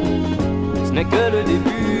 Ce n'est que le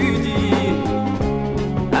début, dis.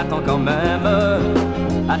 Attends quand même,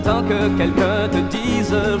 attends que quelqu'un te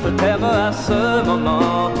dise je t'aime. À ce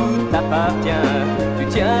moment tout t'appartient. Tu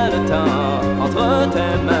tiens le temps entre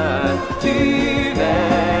tes mains. Tu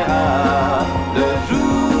verras, le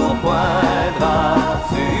jour poindra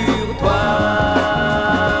sur toi.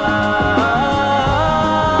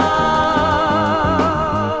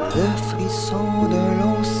 Le frisson d'un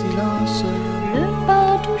long silence, Le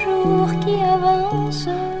pas toujours qui avance,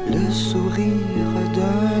 le sourire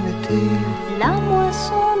d'un été. la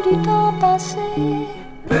moisson du temps passé.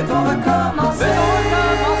 Peut-on recommencer?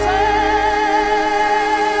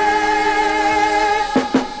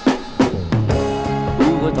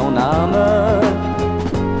 Ouvre ton âme,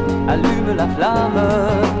 allume la flamme,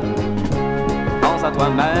 pense à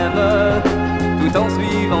toi-même, tout en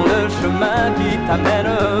suivant le chemin qui t'amène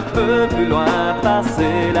un peu plus loin,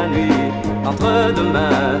 passer la nuit entre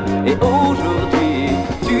demain et aujourd'hui,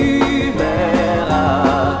 tu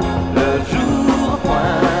verras, le jour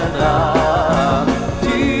poindra.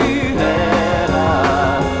 Tu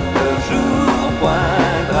verras, le jour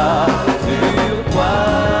poindra sur toi.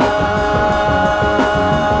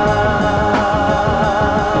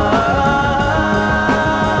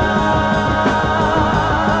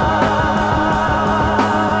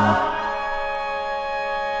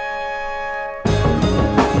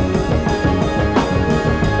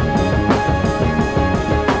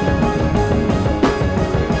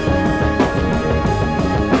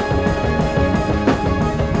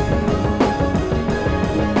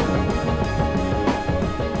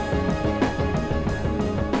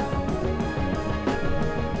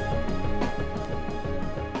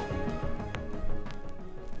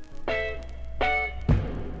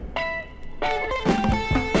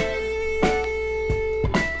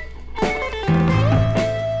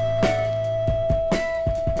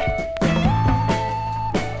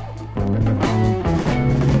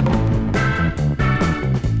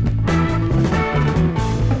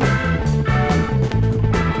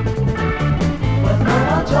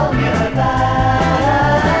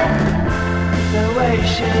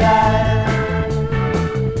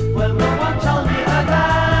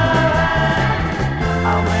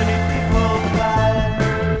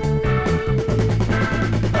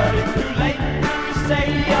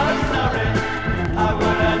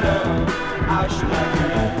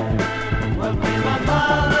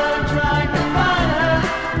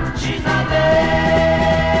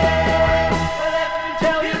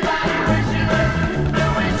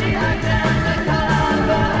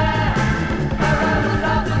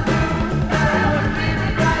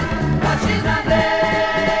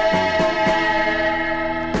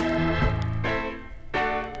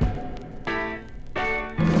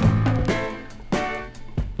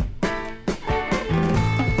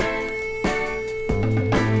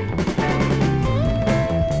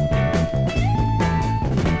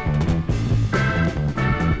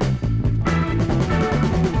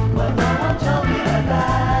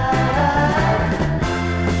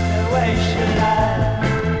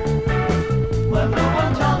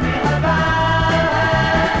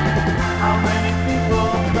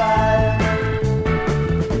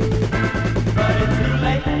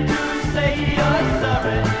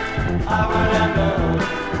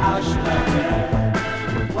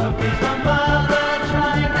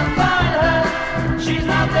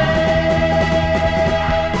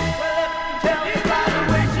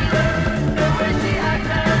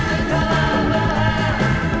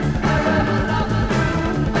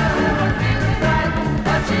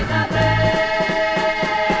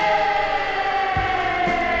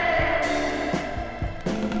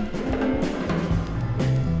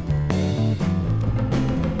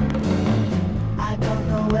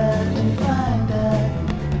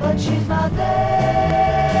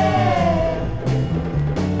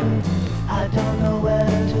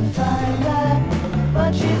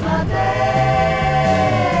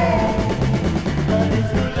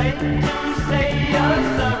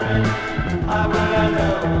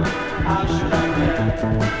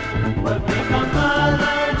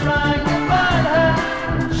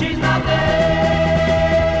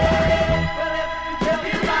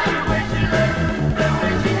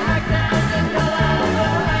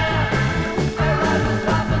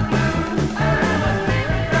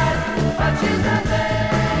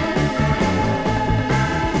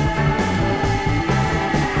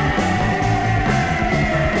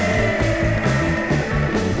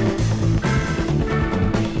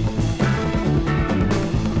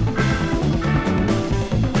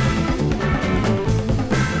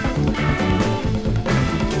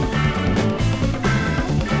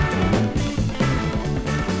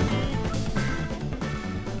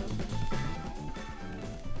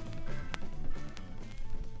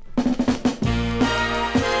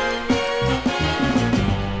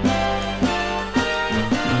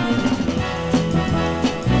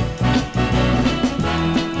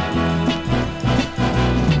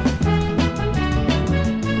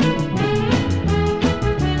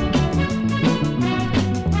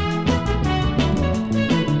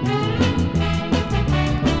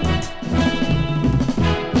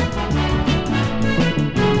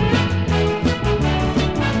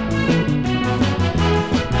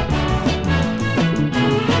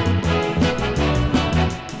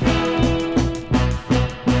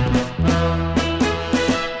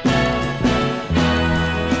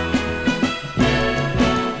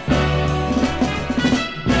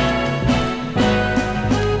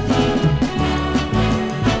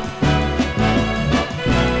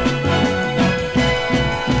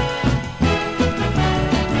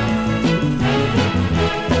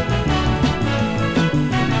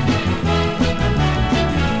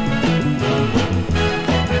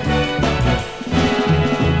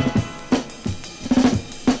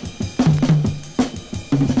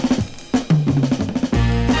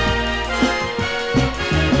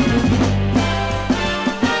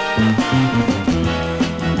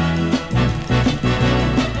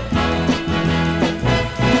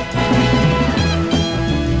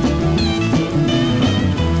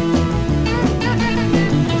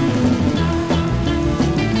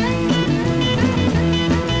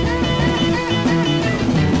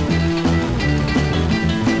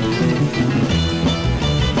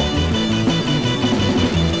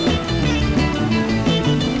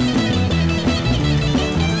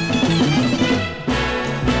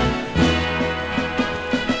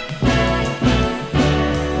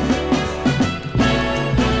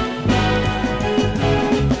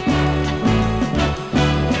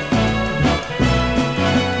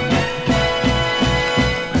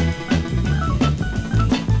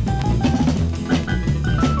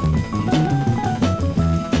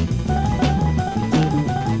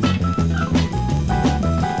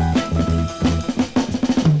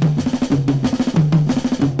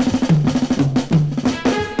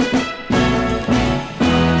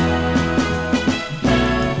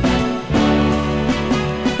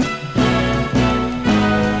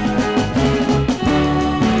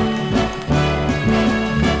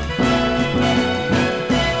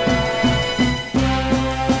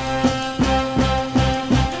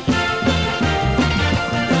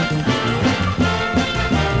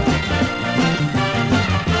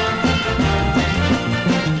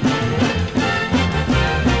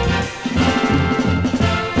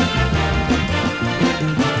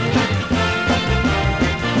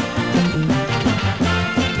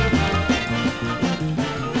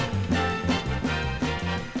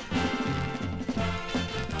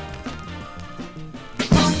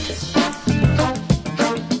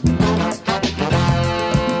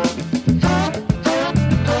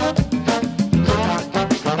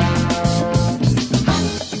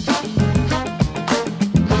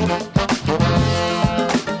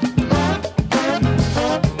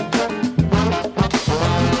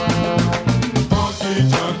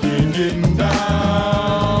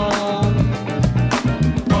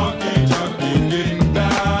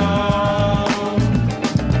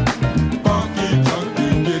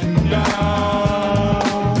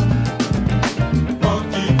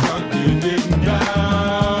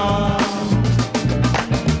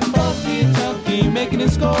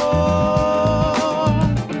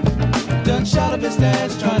 one shot of his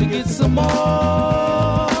stash, trying to get some more.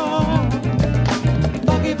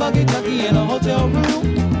 Funky, funky, junkie in a hotel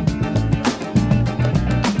room.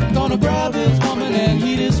 Gonna grab his woman and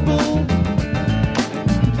heat his spoon.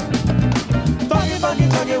 Funky, funky,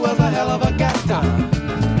 junkie was a hell of a cat time.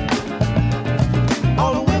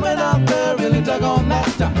 All the women out there really dug on that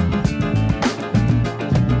time.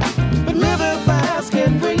 But living fast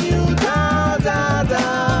can bring you down, down,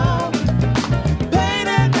 down. Pain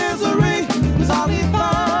and misery is all he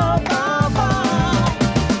found, found, found.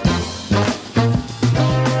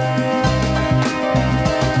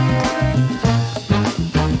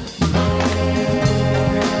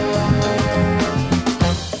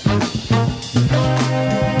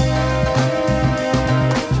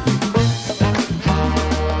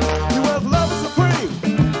 He was love supreme.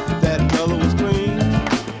 That fellow was clean.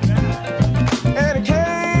 And he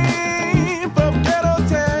came from ghetto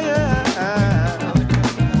town.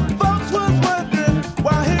 Folks was wondering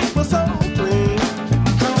why he was so clean.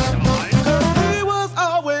 'Cause he was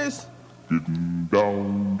always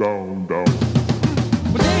Down, down, down.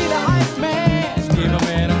 But they the Iceman gave a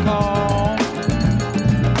man a call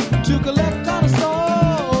to collect on a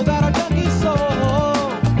soul that a junkie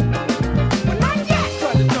sold. But not yet,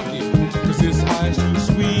 cried the junkie, 'cause this ice too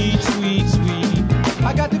sweet, sweet, sweet.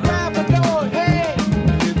 I got to grab the door, hey,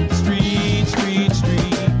 hit the street, street,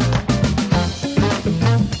 street.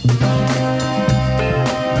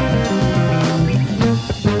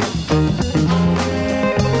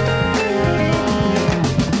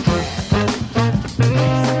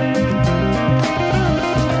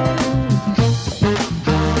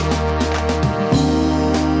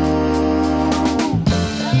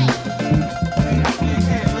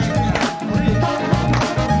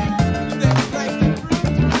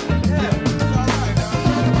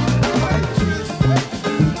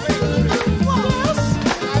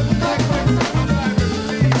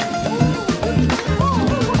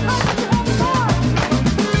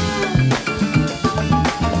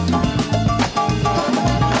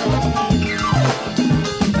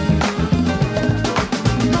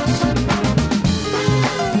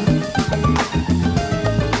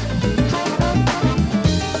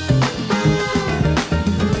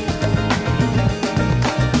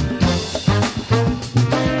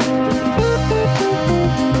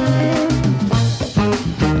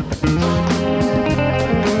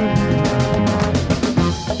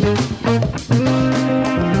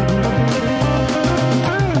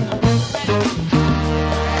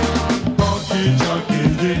 Funky junkie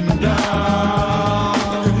getting down.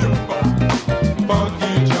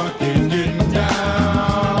 Funky junkie getting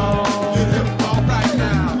down. All right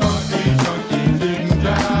now. Funky junkie getting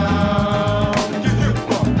down.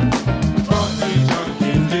 Funky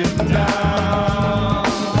junkie getting down.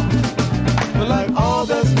 But like all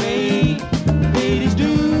that's made, ladies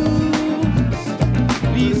do.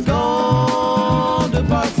 Please gone to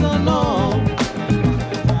Barcelona.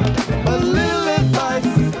 A little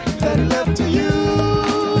advice that left to you.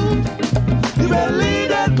 You better leave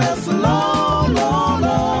that mess alone, alone,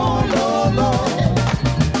 alone, alone, alone.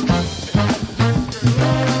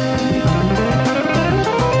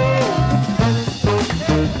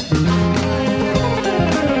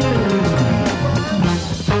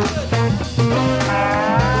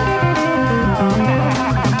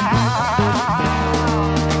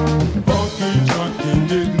 Funky junkie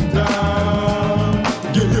getting down.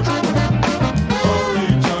 Yeah, yeah. Funky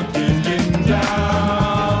junkie getting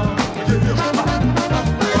down. Yeah, yeah.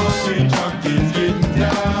 Funky junkie getting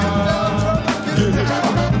down. Yeah, yeah.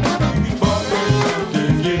 Funky junkie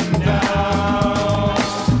getting down.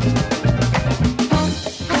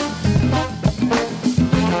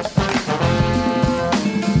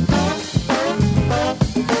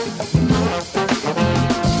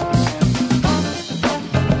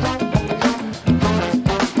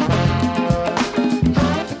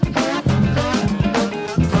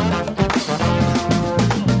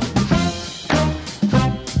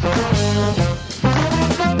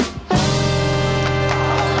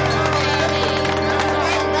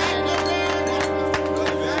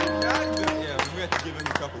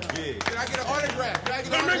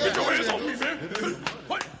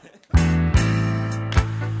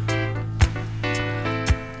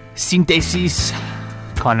 Síntesis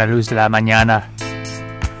con la luz de la mañana.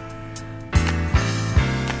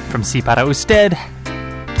 From Si Para Usted.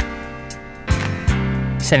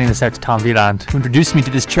 Sending this out to Tom Wieland, who introduced me to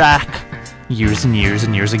this track years and years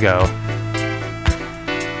and years ago.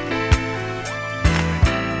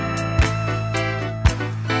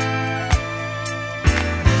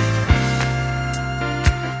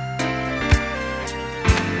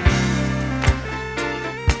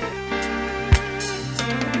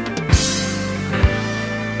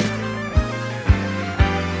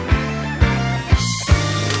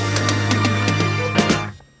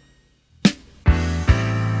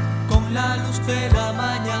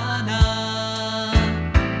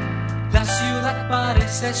 La ciudad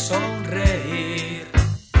parece sonreír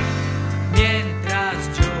mientras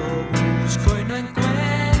yo busco y no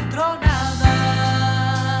encuentro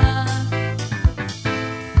nada.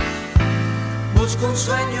 Busco un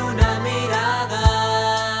sueño, una mirada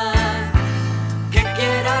que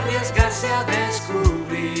quiera arriesgarse a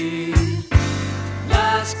descubrir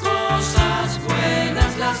las cosas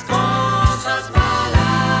buenas, las cosas malas.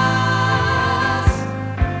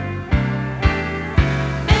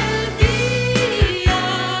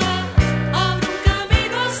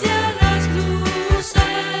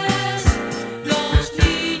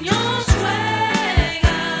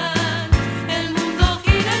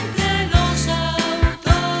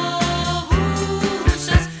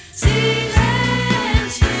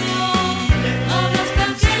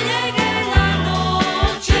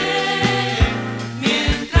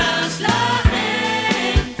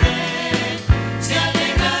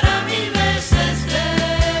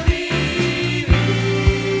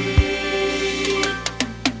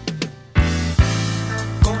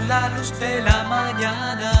 De la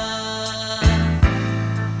mañana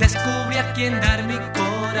descubrí a quien dar mi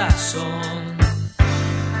corazón.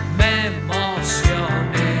 Me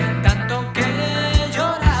emocioné tanto que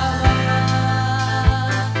lloraba.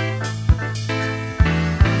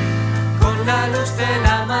 Con la luz de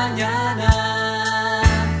la mañana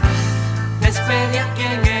despedí a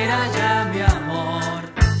quien era ya mi amor.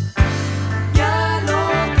 Y al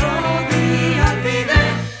otro día olvidé.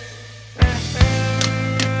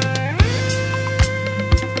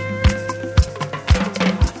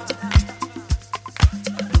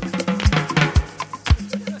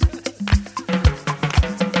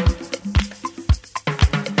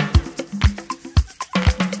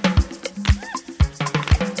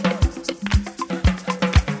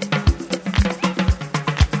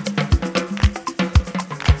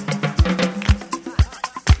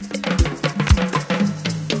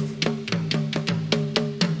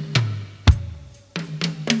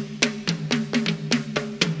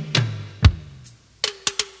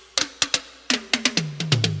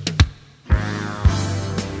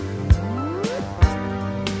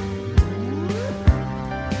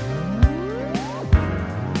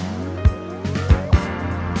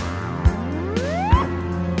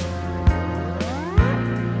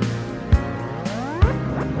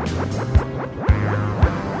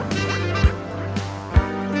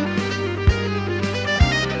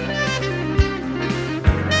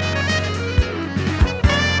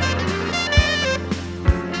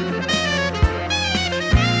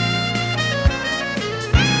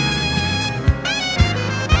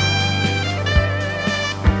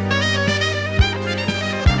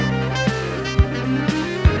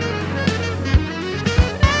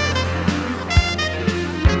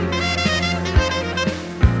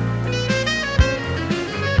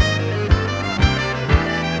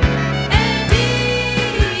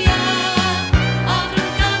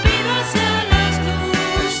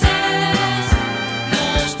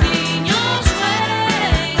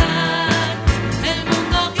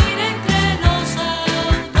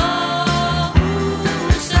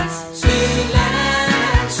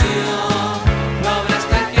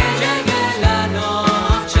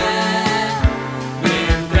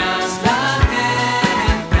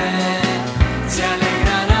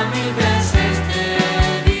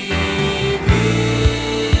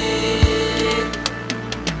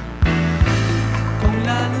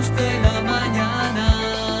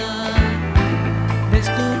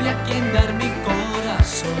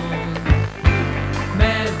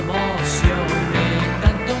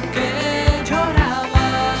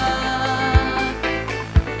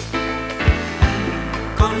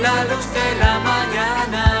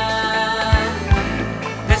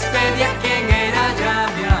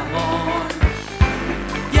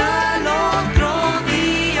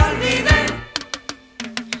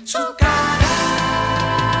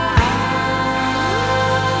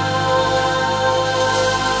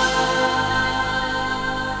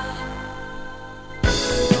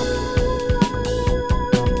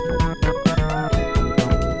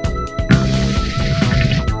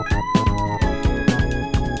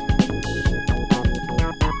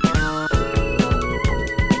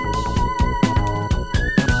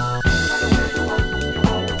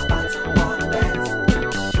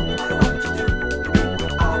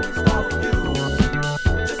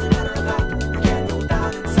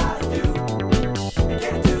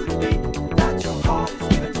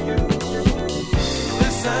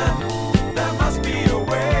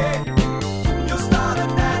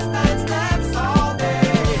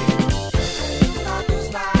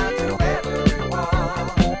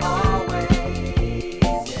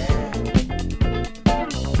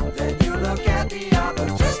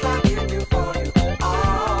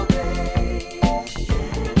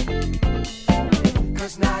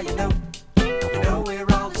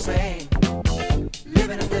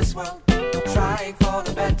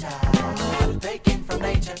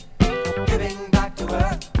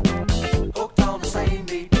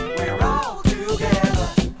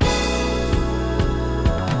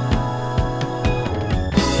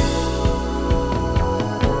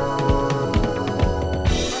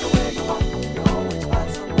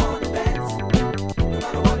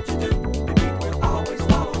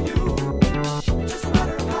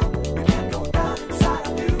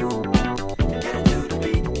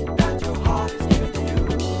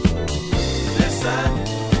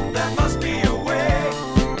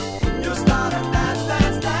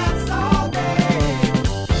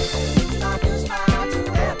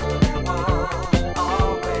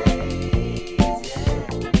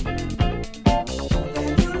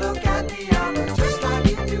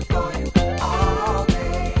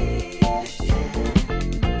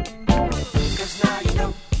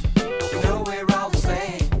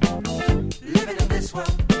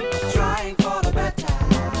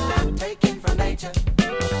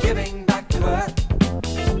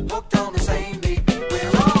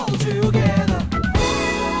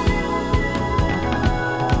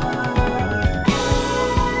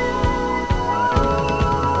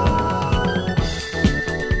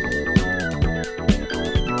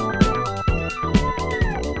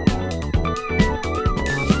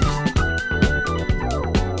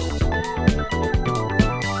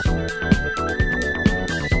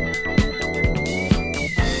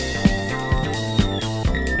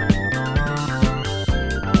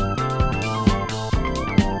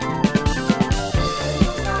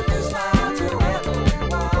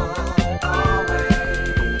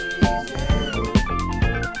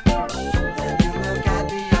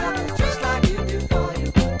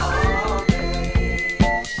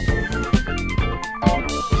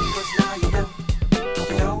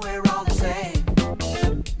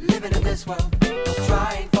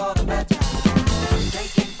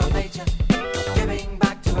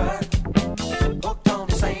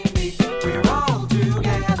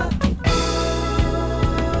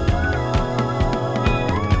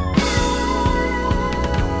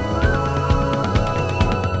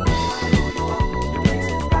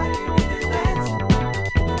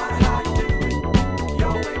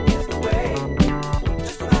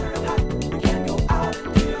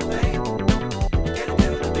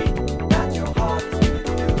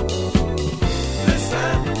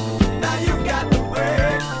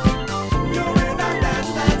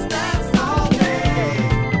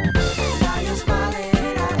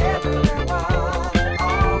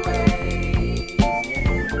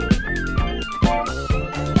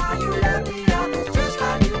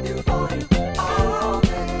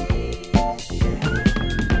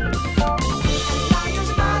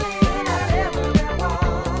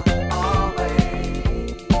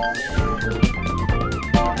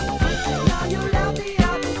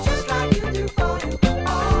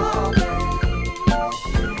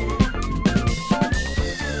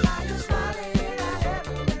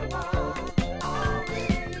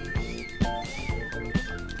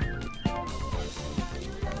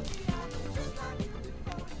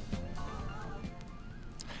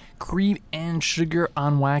 Cream and Sugar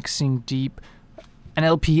on Waxing Deep, an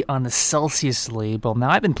LP on the Celsius label.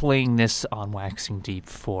 Now, I've been playing this on Waxing Deep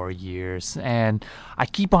for years, and I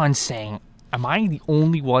keep on saying, am I the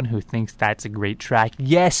only one who thinks that's a great track?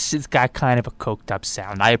 Yes, it's got kind of a coked up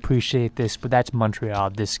sound. I appreciate this, but that's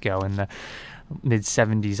Montreal disco in the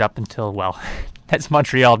mid-70s up until, well, that's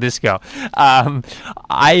Montreal disco.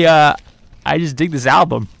 I just dig this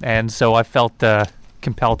album, and so I felt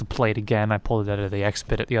compelled to play it again. I pulled it out of the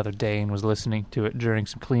Expedit the other day and was listening to it during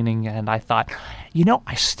some cleaning, and I thought,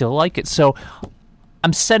 I still like it. So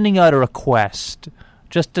I'm sending out a request.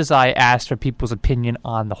 Just as I asked for people's opinion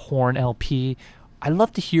on the Horn LP, I'd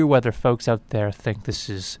love to hear whether folks out there think this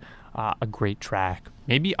is a great track.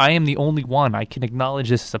 Maybe I am the only one. I can acknowledge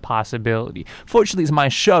this as a possibility. Fortunately, it's my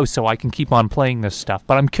show, so I can keep on playing this stuff,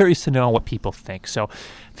 but I'm curious to know what people think. So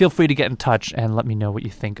feel free to get in touch and let me know what you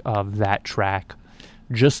think of that track,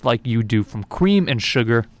 just like you do, from Cream and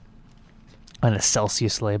Sugar on a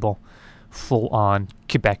Celsius label, full-on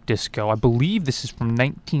Quebec disco. I believe this is from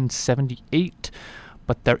 1978,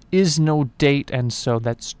 but there is no date, and so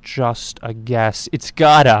that's just a guess. It's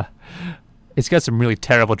got some really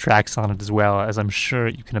terrible tracks on it as well, as I'm sure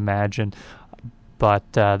you can imagine.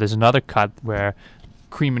 But there's another cut where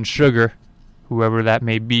Cream and Sugar, whoever that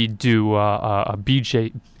may be, do a Bee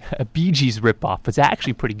Gees ripoff. It's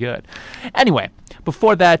actually pretty good. Anyway,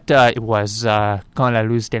 before that, it was Con la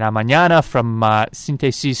luz de la mañana from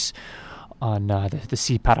Synthesis on the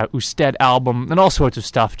Si Para Usted album, and all sorts of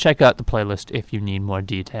stuff. Check out the playlist if you need more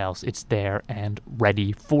details. It's there and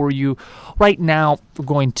ready for you. Right now, we're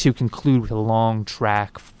going to conclude with a long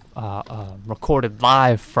track recorded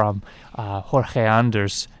live from Jorge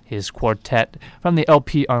Anders, his quartet, from the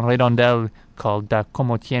LP on Redondel called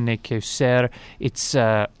Como Tiene Que Ser. It's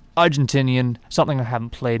Argentinian, something I haven't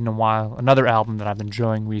played in a while, another album that I've been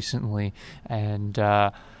enjoying recently, and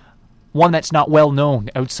one that's not well known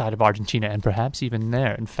outside of Argentina, and perhaps even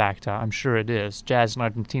there. In fact, I'm sure it is. Jazz in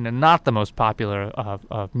Argentina, not the most popular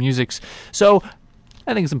of musics. So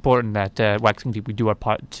I think it's important that Waxing Deep, we do our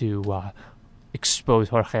part to expose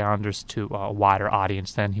Jorge Andres to a wider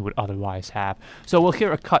audience than he would otherwise have. So we'll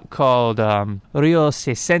hear a cut called Rio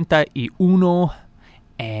 61,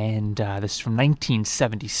 and this is from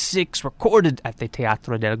 1976, recorded at the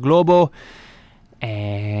Teatro del Globo.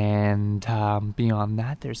 And beyond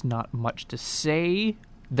that, there's not much to say.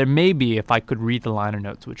 There may be if I could read the liner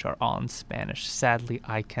notes, which are all in Spanish. Sadly,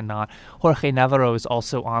 I cannot. Jorge Navarro is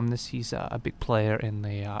also on this. He's a big player in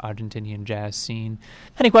the Argentinian jazz scene.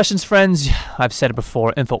 Any questions, friends? I've said it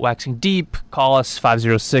before. Info at Waxing Deep. Call us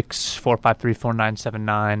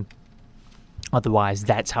 506-453-4979. Otherwise,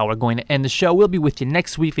 that's how we're going to end the show. We'll be with you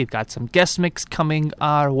next week. We've got some guest mix coming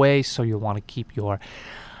our way, so you'll want to keep your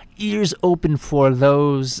ears open for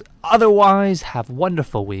those. Otherwise, have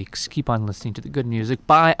wonderful weeks. Keep on listening to the good music.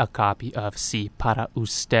 Buy a copy of Si Para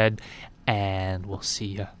Usted, and we'll see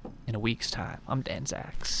you in a week's time. I'm Dan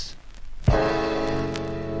Zacks.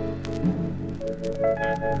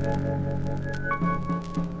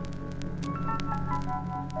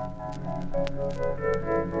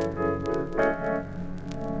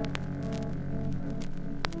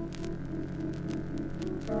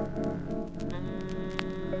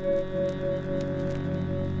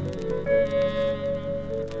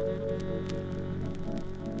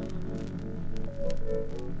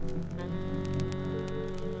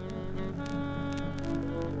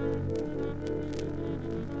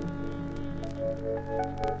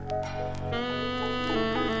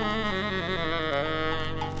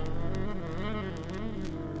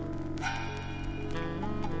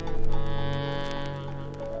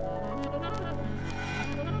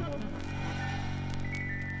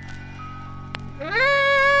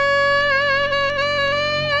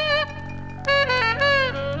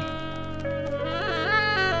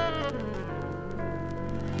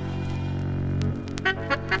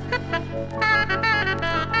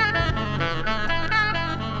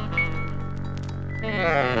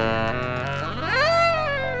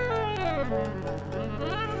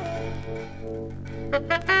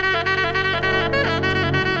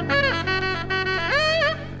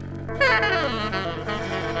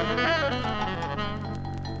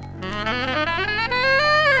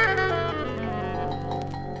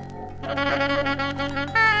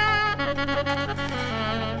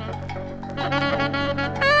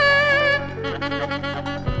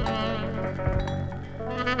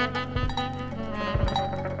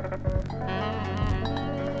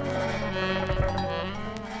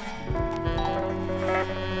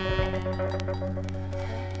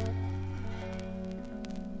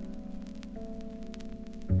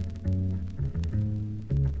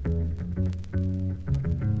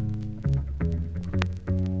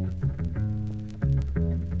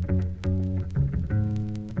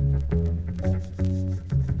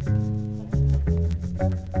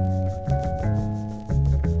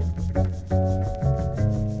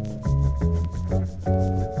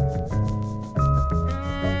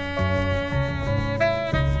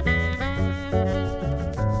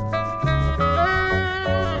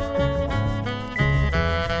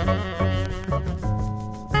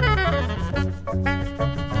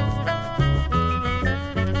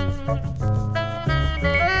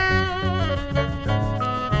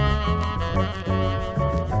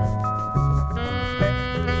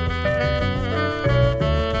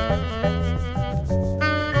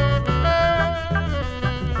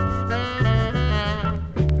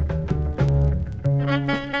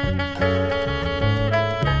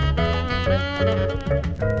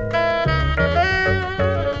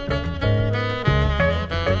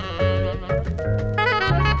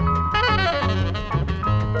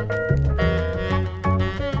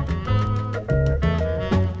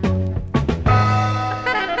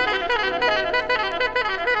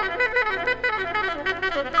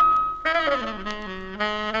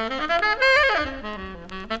 Thank you.